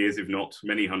 100 years, if not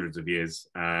many hundreds of years.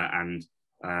 And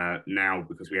now,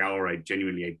 because we are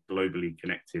genuinely a globally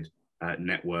connected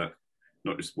network,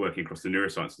 not just working across the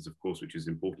neurosciences, of course, which is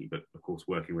important, but of course,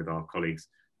 working with our colleagues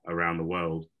around the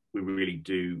world, we really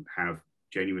do have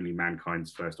genuinely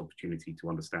mankind's first opportunity to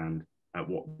understand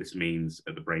what this means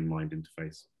at the brain-mind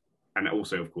interface. And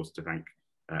also, of course, to thank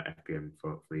FPM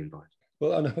for the invite.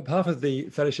 Well, on behalf of the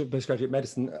Fellowship of Postgraduate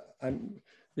Medicine, I'm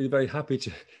really very happy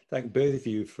to thank both of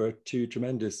you for two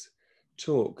tremendous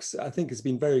talks. I think it's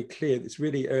been very clear, it's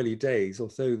really early days,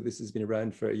 although this has been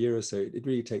around for a year or so, it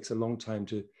really takes a long time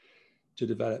to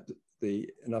develop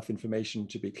enough information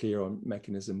to be clear on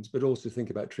mechanisms, but also think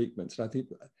about treatments. And I think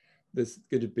there's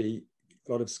going to be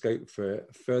a lot of scope for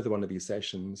further one of these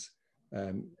sessions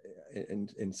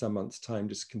in some months' time,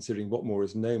 just considering what more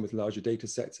is known with larger data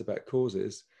sets about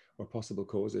causes or possible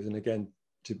causes. And again,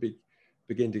 to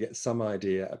begin to get some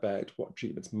idea about what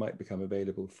treatments might become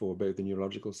available for both the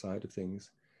neurological side of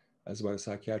things, as well as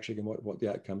psychiatric, and what the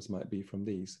outcomes might be from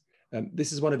these.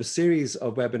 This is one of a series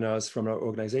of webinars from our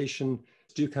organization.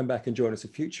 Do come back and join us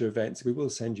at future events. We will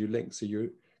send you links so you're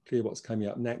clear what's coming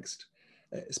up next.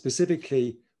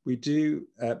 Specifically, we do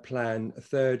plan a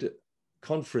third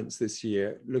conference this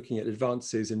year looking at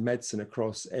advances in medicine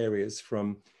across areas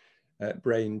from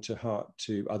brain to heart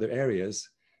to other areas.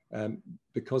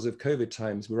 Because of COVID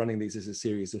times, we're running these as a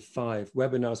series of 5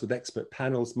 webinars with expert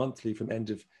panels monthly from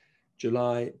end of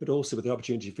July, but also with the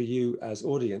opportunity for you as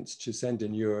audience to send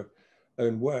in your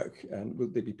own work, and will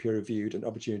they be peer reviewed, an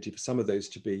opportunity for some of those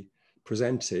to be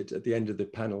presented at the end of the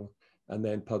panel and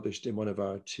then published in one of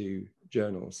our 2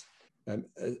 journals.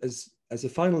 As a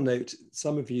final note,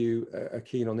 some of you are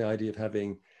keen on the idea of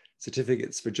having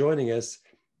certificates for joining us.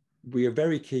 We are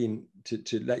very keen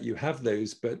to let you have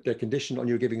those, but they're conditioned on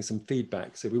you giving some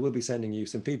feedback. So we will be sending you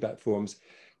some feedback forms.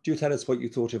 Do tell us what you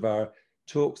thought of our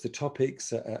talks, the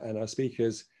topics, and our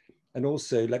speakers, and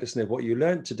also let us know what you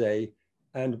learned today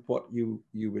and what you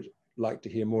would like to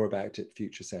hear more about at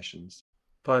future sessions.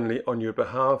 Finally, on your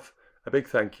behalf, a big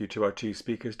thank you to our two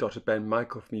speakers, Dr. Ben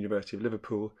Michael from the University of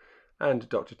Liverpool and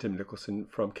Dr. Tim Nicholson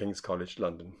from King's College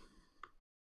London.